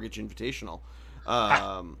Rocket Mortgage Invitational.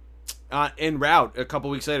 En route a couple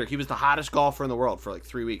weeks later. He was the hottest golfer in the world for like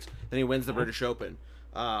 3 weeks. Then he wins the British Open.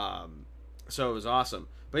 So it was awesome.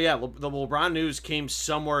 But yeah, the LeBron news came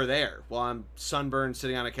somewhere there while I'm sunburned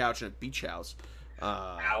sitting on a couch in a beach house.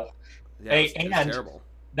 Wow. Yeah, it was terrible.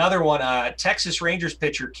 Another one, Texas Rangers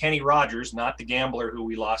pitcher Kenny Rogers, not the gambler who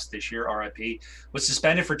we lost this year, RIP, was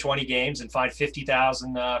suspended for 20 games and fined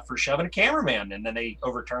 $50,000 for shoving a cameraman, and then they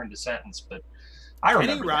overturned the sentence. But I Kenny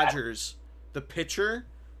remember Rogers, the pitcher.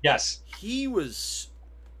 Yes. He was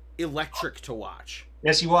electric to watch.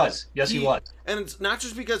 Yes, he was. He was. And it's not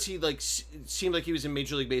just because he like seemed like he was in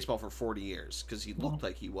Major League Baseball for 40 years, because he looked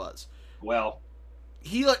like he was. Well,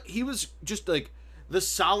 he was just like the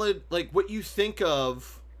solid, like what you think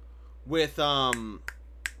of with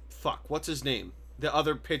what's his name? The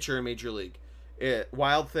other pitcher in Major League,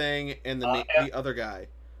 Wild Thing, and the other guy,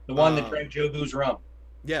 the one that drank Joe Boo's rum.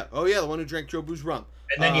 Yeah. Oh yeah, the one who drank Joe Boo's rum.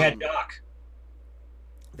 And then you had Doc.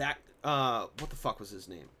 That what the fuck was his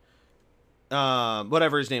name?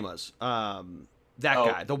 Whatever his name was. Guy,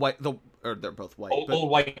 they're both white. Old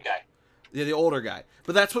white guy. Yeah, the older guy.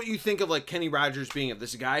 But that's what you think of like Kenny Rogers being, of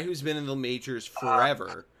this guy who's been in the majors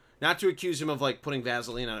forever. Not to accuse him of like putting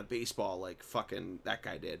Vaseline on a baseball like fucking that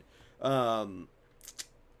guy did.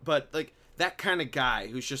 But like that kind of guy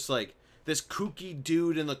who's just like this kooky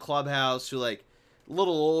dude in the clubhouse who like a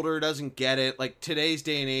little older, doesn't get it. Like today's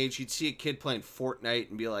day and age, you'd see a kid playing Fortnite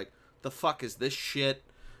and be like, "The fuck is this shit?"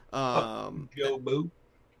 Joe Boo.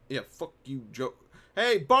 Yeah, fuck you, Joe.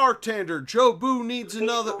 Hey, bartender, Joe Boo needs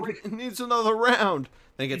another round.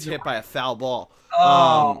 Then gets hit by a foul ball.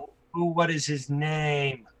 What is his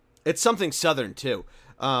name? It's something Southern too.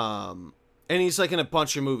 And he's like in a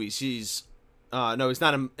bunch of movies. He's he's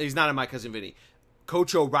not in My Cousin Vinny.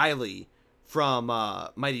 Coach O'Reilly from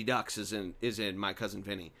Mighty Ducks is in My Cousin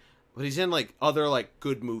Vinny. But he's in like other like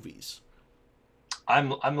good movies.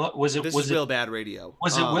 Was it real bad radio?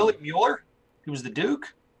 Was it Willie Mueller? He was the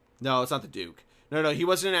Duke? No, it's not the Duke. No, he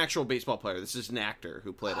wasn't an actual baseball player. This is an actor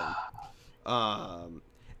who played him.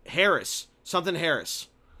 Harris.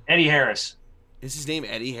 Eddie Harris. Is his name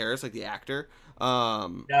Eddie Harris, like the actor?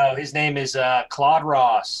 No, his name is Claude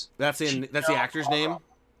Ross. That's the actor's name?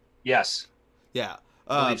 Yes. Yeah.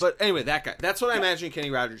 But anyway, that guy. That's what I imagine Kenny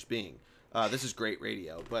Rogers being. This is great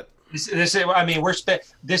radio, but this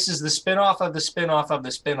is the spinoff of the spinoff of the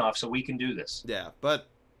spinoff, so we can do this. Yeah, but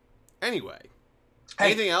anyway.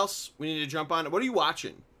 Anything else we need to jump on? What are you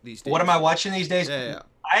watching these days? What am I watching these days? Yeah.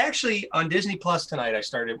 I actually, on Disney Plus tonight, I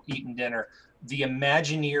started eating dinner. The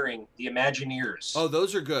Imagineers. Oh,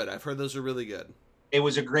 those are good. I've heard those are really good. It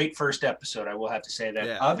was a great first episode. I will have to say that.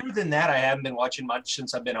 Yeah. Other than that, I haven't been watching much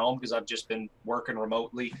since I've been home because I've just been working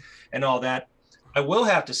remotely and all that. I will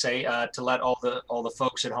have to say to let all the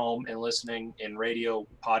folks at home and listening in radio,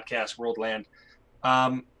 podcast, Worldland,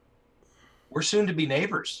 we're soon to be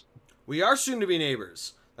neighbors. We are soon to be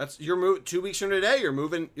neighbors. That's 2 weeks from today. You're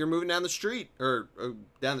moving down the street or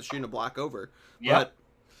down the street and a block over. Yeah. But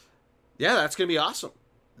yeah, that's gonna be awesome.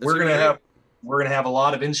 We're gonna have a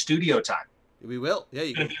lot of in studio time. We will. Yeah,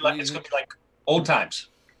 it's gonna be like old times.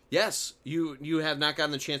 Yes, you have not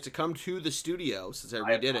gotten the chance to come to the studio since I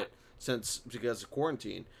redid it because of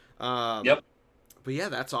quarantine. Yep. But yeah,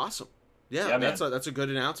 that's awesome. Yeah, that's a good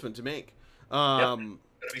announcement to make. It'll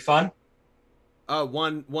be fun.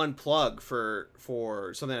 One plug for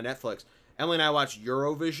something on Netflix. Emily and I watched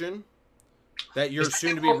Eurovision. That you're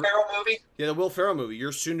soon to be Will Ferrell movie. Yeah, the Will Ferrell movie.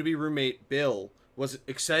 Your soon to be roommate Bill was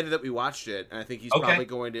excited that we watched it, and I think he's probably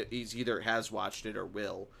going to. He's either has watched it or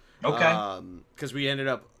will. Okay. Because we ended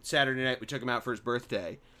up Saturday night. We took him out for his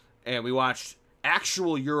birthday, and we watched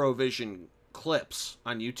actual Eurovision clips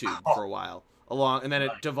on YouTube for a while. And then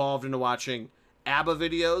it devolved into watching ABBA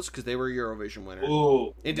videos because they were Eurovision winners.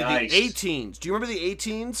 Ooh, into nice. The A-Teens. Do you remember the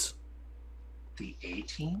A-Teens? The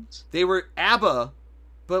A-Teens? They were ABBA,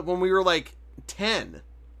 but when we were like 10.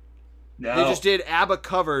 No. They just did ABBA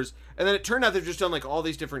covers, and then it turned out they've just done like all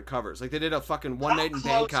these different covers. Like they did a fucking One Night in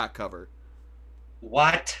Bangkok cover.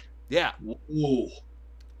 What? Yeah. Ooh.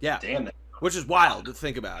 Yeah. Damn it. Which is wild to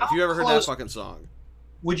think about. If you ever heard that fucking song.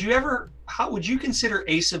 How would you consider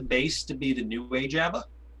Ace of Base to be the new age ABBA?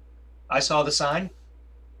 I Saw the Sign?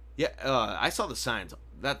 Yeah, I saw the signs.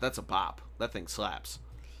 That's a bop. That thing slaps.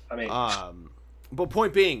 I mean, but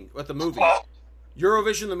point being, with the movie,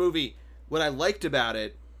 Eurovision, the movie, what I liked about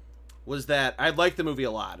it was that I liked the movie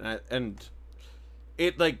a lot, and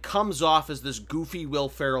it like comes off as this goofy Will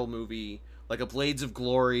Ferrell movie, like a Blades of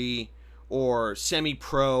Glory or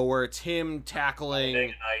Semi-Pro, where it's him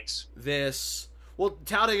tackling this. Well,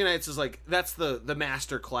 Talladega Nights is like that's the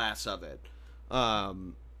master class of it.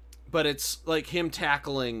 But it's like him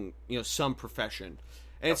tackling, some profession.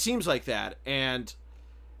 And it seems like that. And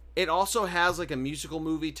it also has like a musical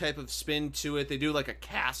movie type of spin to it. They do like a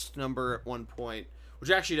cast number at one point, which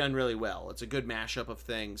actually done really well. It's a good mashup of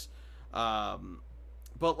things.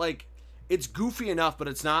 But like, it's goofy enough, but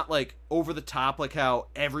it's not like over the top like how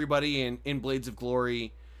everybody in Blades of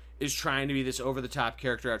Glory is trying to be this over the top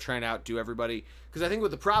character out trying to outdo everybody. Because I think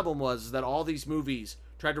what the problem was is that all these movies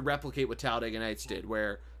tried to replicate what Talladega Nights did,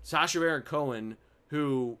 where Sacha Baron Cohen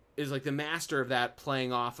who is like the master of that,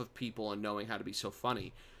 playing off of people and knowing how to be so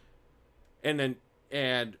funny. And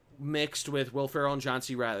mixed with Will Ferrell and John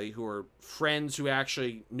C. Reilly, who are friends who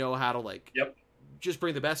actually know how to like just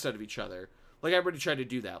bring the best out of each other. Like everybody tried to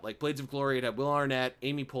do that. Like Blades of Glory, it had Will Arnett,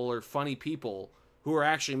 Amy Poehler, funny people who are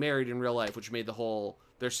actually married in real life, which made the whole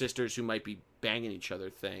their sisters who might be banging each other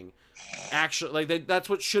thing. Actually, like that's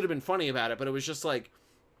what should have been funny about it, but it was just like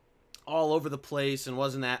all over the place and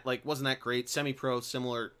wasn't that great. Semi-Pro,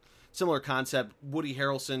 similar concept. Woody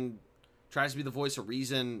Harrelson tries to be the voice of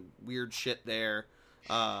reason. Weird shit there.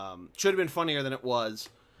 Should have been funnier than it was.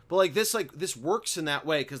 But this works in that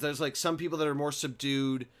way because there's like some people that are more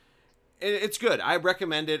subdued. It's good. I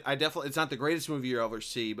recommend it. It's not the greatest movie you'll ever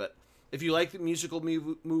see, but if you like the musical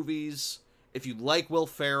movies, if you like Will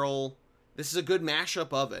Ferrell, this is a good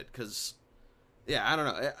mashup of it. Because, I don't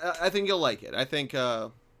know. I think you'll like it. I think.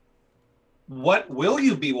 What will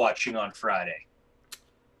you be watching on Friday?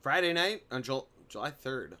 Friday night on July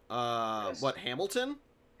 3rd. Yes. What, Hamilton?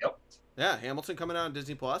 Yep. Yeah, Hamilton coming out on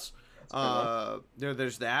Disney Plus.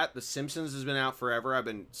 There's that. The Simpsons has been out forever. I've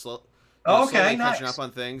been slowly catching up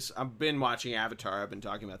on things. I've been watching Avatar. I've been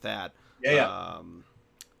talking about that. Yeah.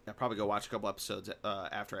 I'll probably go watch a couple episodes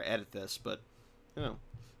after I edit this, but maybe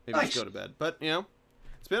just go to bed. But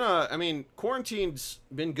it's been quarantine's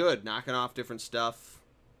been good, knocking off different stuff.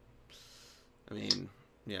 I mean,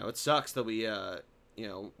 it sucks that we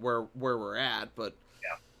where we're at, but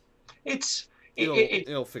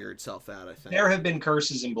it'll figure itself out, I think. There have been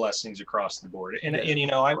curses and blessings across the board. And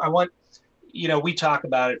I want, we talk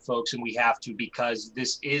about it, folks, and we have to, because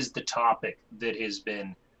this is the topic that has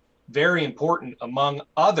been very important among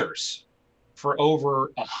others for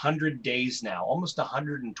over 100 days now, almost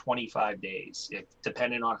 125 days,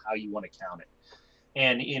 depending on how you want to count it.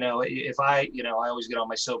 And, if I always get on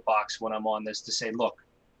my soapbox when I'm on this to say, look,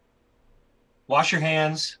 wash your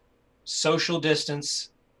hands, social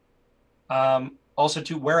distance, also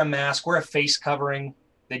to wear a mask, wear a face covering.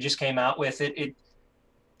 They just came out with it.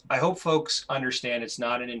 I hope folks understand it's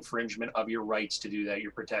not an infringement of your rights to do that.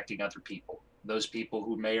 You're protecting other people, those people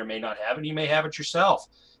who may or may not have it. You may have it yourself.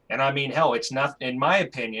 And I mean, hell, it's not, in my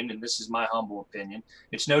opinion, and this is my humble opinion,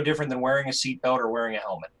 it's no different than wearing a seatbelt or wearing a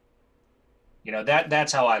helmet.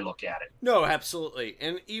 That's how I look at it. No, absolutely.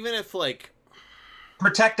 And even if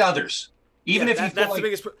protect others. Even if that's the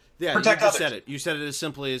biggest. Protect others. Said it. You said it as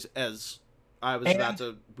simply as I was about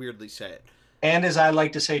to weirdly say it. And as I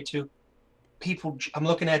like to say too, people, I'm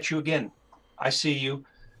looking at you again. I see you.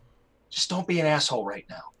 Just don't be an asshole right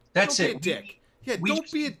now. That's it. Don't be a dick.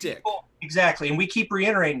 Don't be a dick. Exactly. And we keep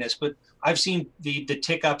reiterating this, but I've seen the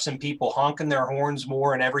tick ups and people honking their horns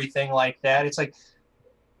more and everything like that. It's like,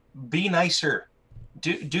 be nicer.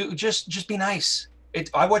 Just be nice.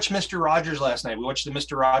 I watched Mr. Rogers last night. We watched the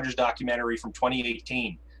Mr. Rogers documentary from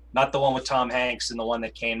 2018, not the one with Tom Hanks and the one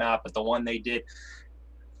that came out, but the one they did.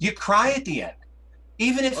 You cry at the end,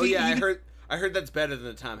 even if. I heard that's better than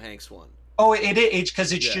the Tom Hanks one. Oh, it's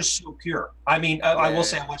because it's just so pure. I mean, I will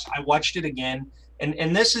say I watched it again,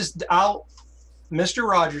 and this is Mr.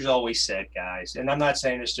 Rogers always said, guys, and I'm not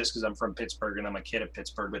saying this just because I'm from Pittsburgh and I'm a kid of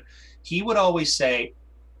Pittsburgh, but he would always say,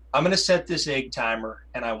 I'm going to set this egg timer,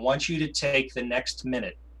 and I want you to take the next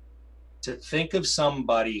minute to think of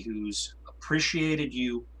somebody who's appreciated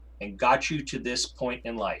you and got you to this point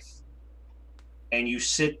in life. And you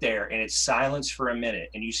sit there, and it's silence for a minute,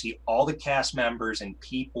 and you see all the cast members and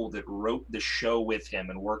people that wrote the show with him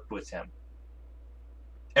and worked with him.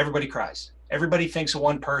 Everybody cries. Everybody thinks of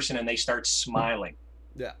one person, and they start smiling.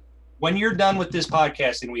 Yeah. When you're done with this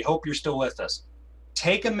podcast, and we hope you're still with us,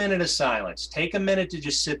 take a minute of silence. Take a minute to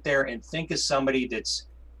just sit there and think of somebody that's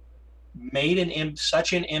made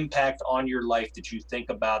such an impact on your life that you think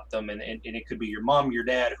about them. And it could be your mom, your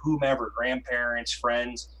dad, whomever, grandparents,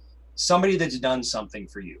 friends, somebody that's done something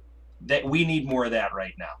for you. That we need more of that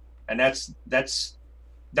right now. And that's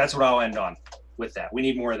what I'll end on with that. We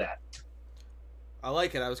need more of that. I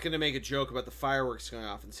like it. I was going to make a joke about the fireworks going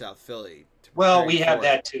off in South Philly. Well, we have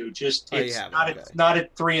that too. Just not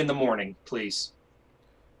at 3 a.m, please.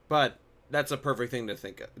 But that's a perfect thing to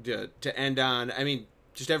think of, to end on. I mean,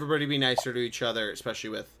 just everybody be nicer to each other,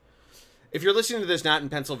 especially if you're listening to this not in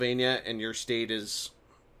Pennsylvania and your state is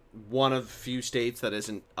one of the few states that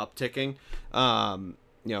isn't upticking,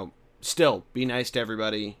 still be nice to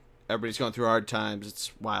everybody. Everybody's going through hard times.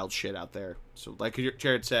 It's wild shit out there. So like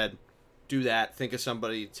Jared said, do that. Think of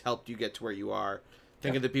somebody that's helped you get to where you are.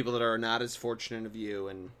 Think of the people that are not as fortunate of you,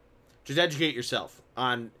 and just educate yourself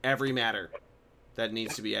on every matter that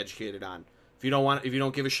needs to be educated on. If you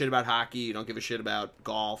don't give a shit about hockey, you don't give a shit about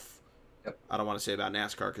golf. I don't want to say about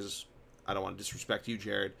NASCAR because I don't want to disrespect you,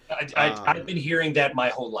 Jared. I've been hearing that my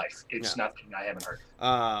whole life. It's nothing I haven't heard.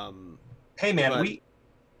 Hey man,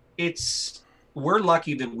 we're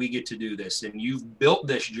lucky that we get to do this, and you've built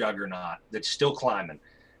this juggernaut that's still climbing.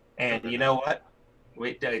 And you know what?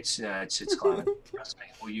 Wait, it's climbing. Trust me,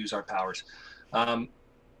 we'll use our powers. We're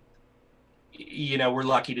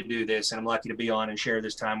lucky to do this, and I'm lucky to be on and share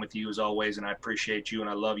this time with you as always. And I appreciate you, and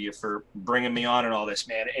I love you for bringing me on and all this,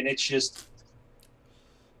 man. And it's just,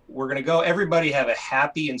 we're going to go. Everybody have a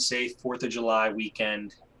happy and safe 4th of July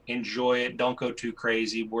weekend. Enjoy it. Don't go too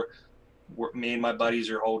crazy. Me and my buddies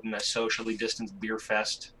are holding a socially distanced beer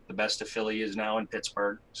fest. The Best of Philly is now in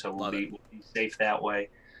Pittsburgh, so we'll be safe that way.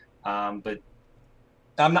 But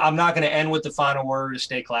I'm not going to end with the final word.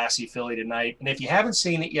 Stay classy, Philly, tonight. And if you haven't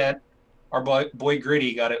seen it yet, our boy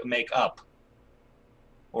Gritty got to make up,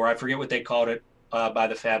 or I forget what they called it, by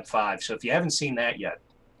the Fab Five. So if you haven't seen that yet,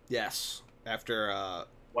 yes, after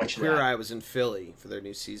Queer Eye was in Philly for their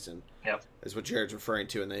new season, yep, is what Jared's referring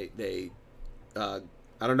to, and they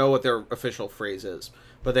I don't know what their official phrase is,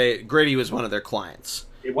 but Gritty was one of their clients.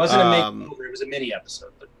 It wasn't a makeover; it was a mini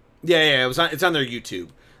episode. But yeah, it's on their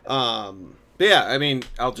YouTube. But yeah, I mean,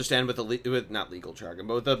 I'll just end with not legal jargon,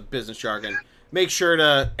 but with the business jargon. Make sure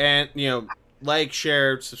to like,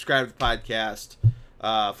 share, subscribe to the podcast.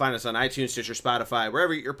 Find us on iTunes, Stitcher, Spotify,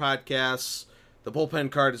 wherever you get your podcasts. The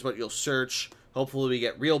Bullpen Card is what you'll search. Hopefully we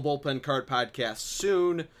get real Bullpen Card podcasts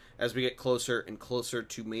soon as we get closer and closer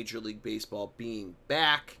to Major League Baseball being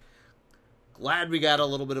back. Glad we got a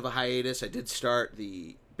little bit of a hiatus. I did start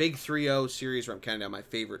the Big 3-0 series where I'm counting down my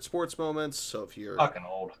favorite sports moments. So if you're fucking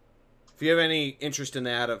old, if you have any interest in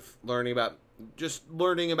that, of learning about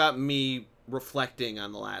me reflecting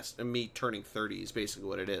on me turning 30 is basically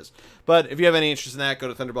what it is. But if you have any interest in that,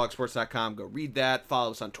 go to thunderblogsports.com, go read that.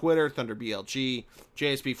 Follow us on Twitter, ThunderBLG.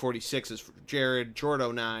 JSB46 is for Jared.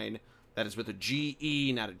 Jord09, that is with a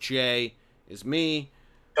G-E, not a J, is me.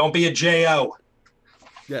 Don't be a J-O.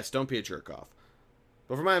 Yes, don't be a jerk-off.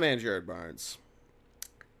 But for my man, Jared Barnes,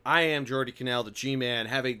 I am Jordy Cannell, the G-Man.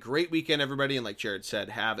 Have a great weekend, everybody. And like Jared said,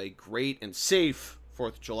 have a great and safe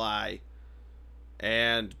 4th of July.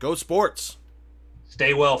 And go sports.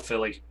 Stay well, Philly.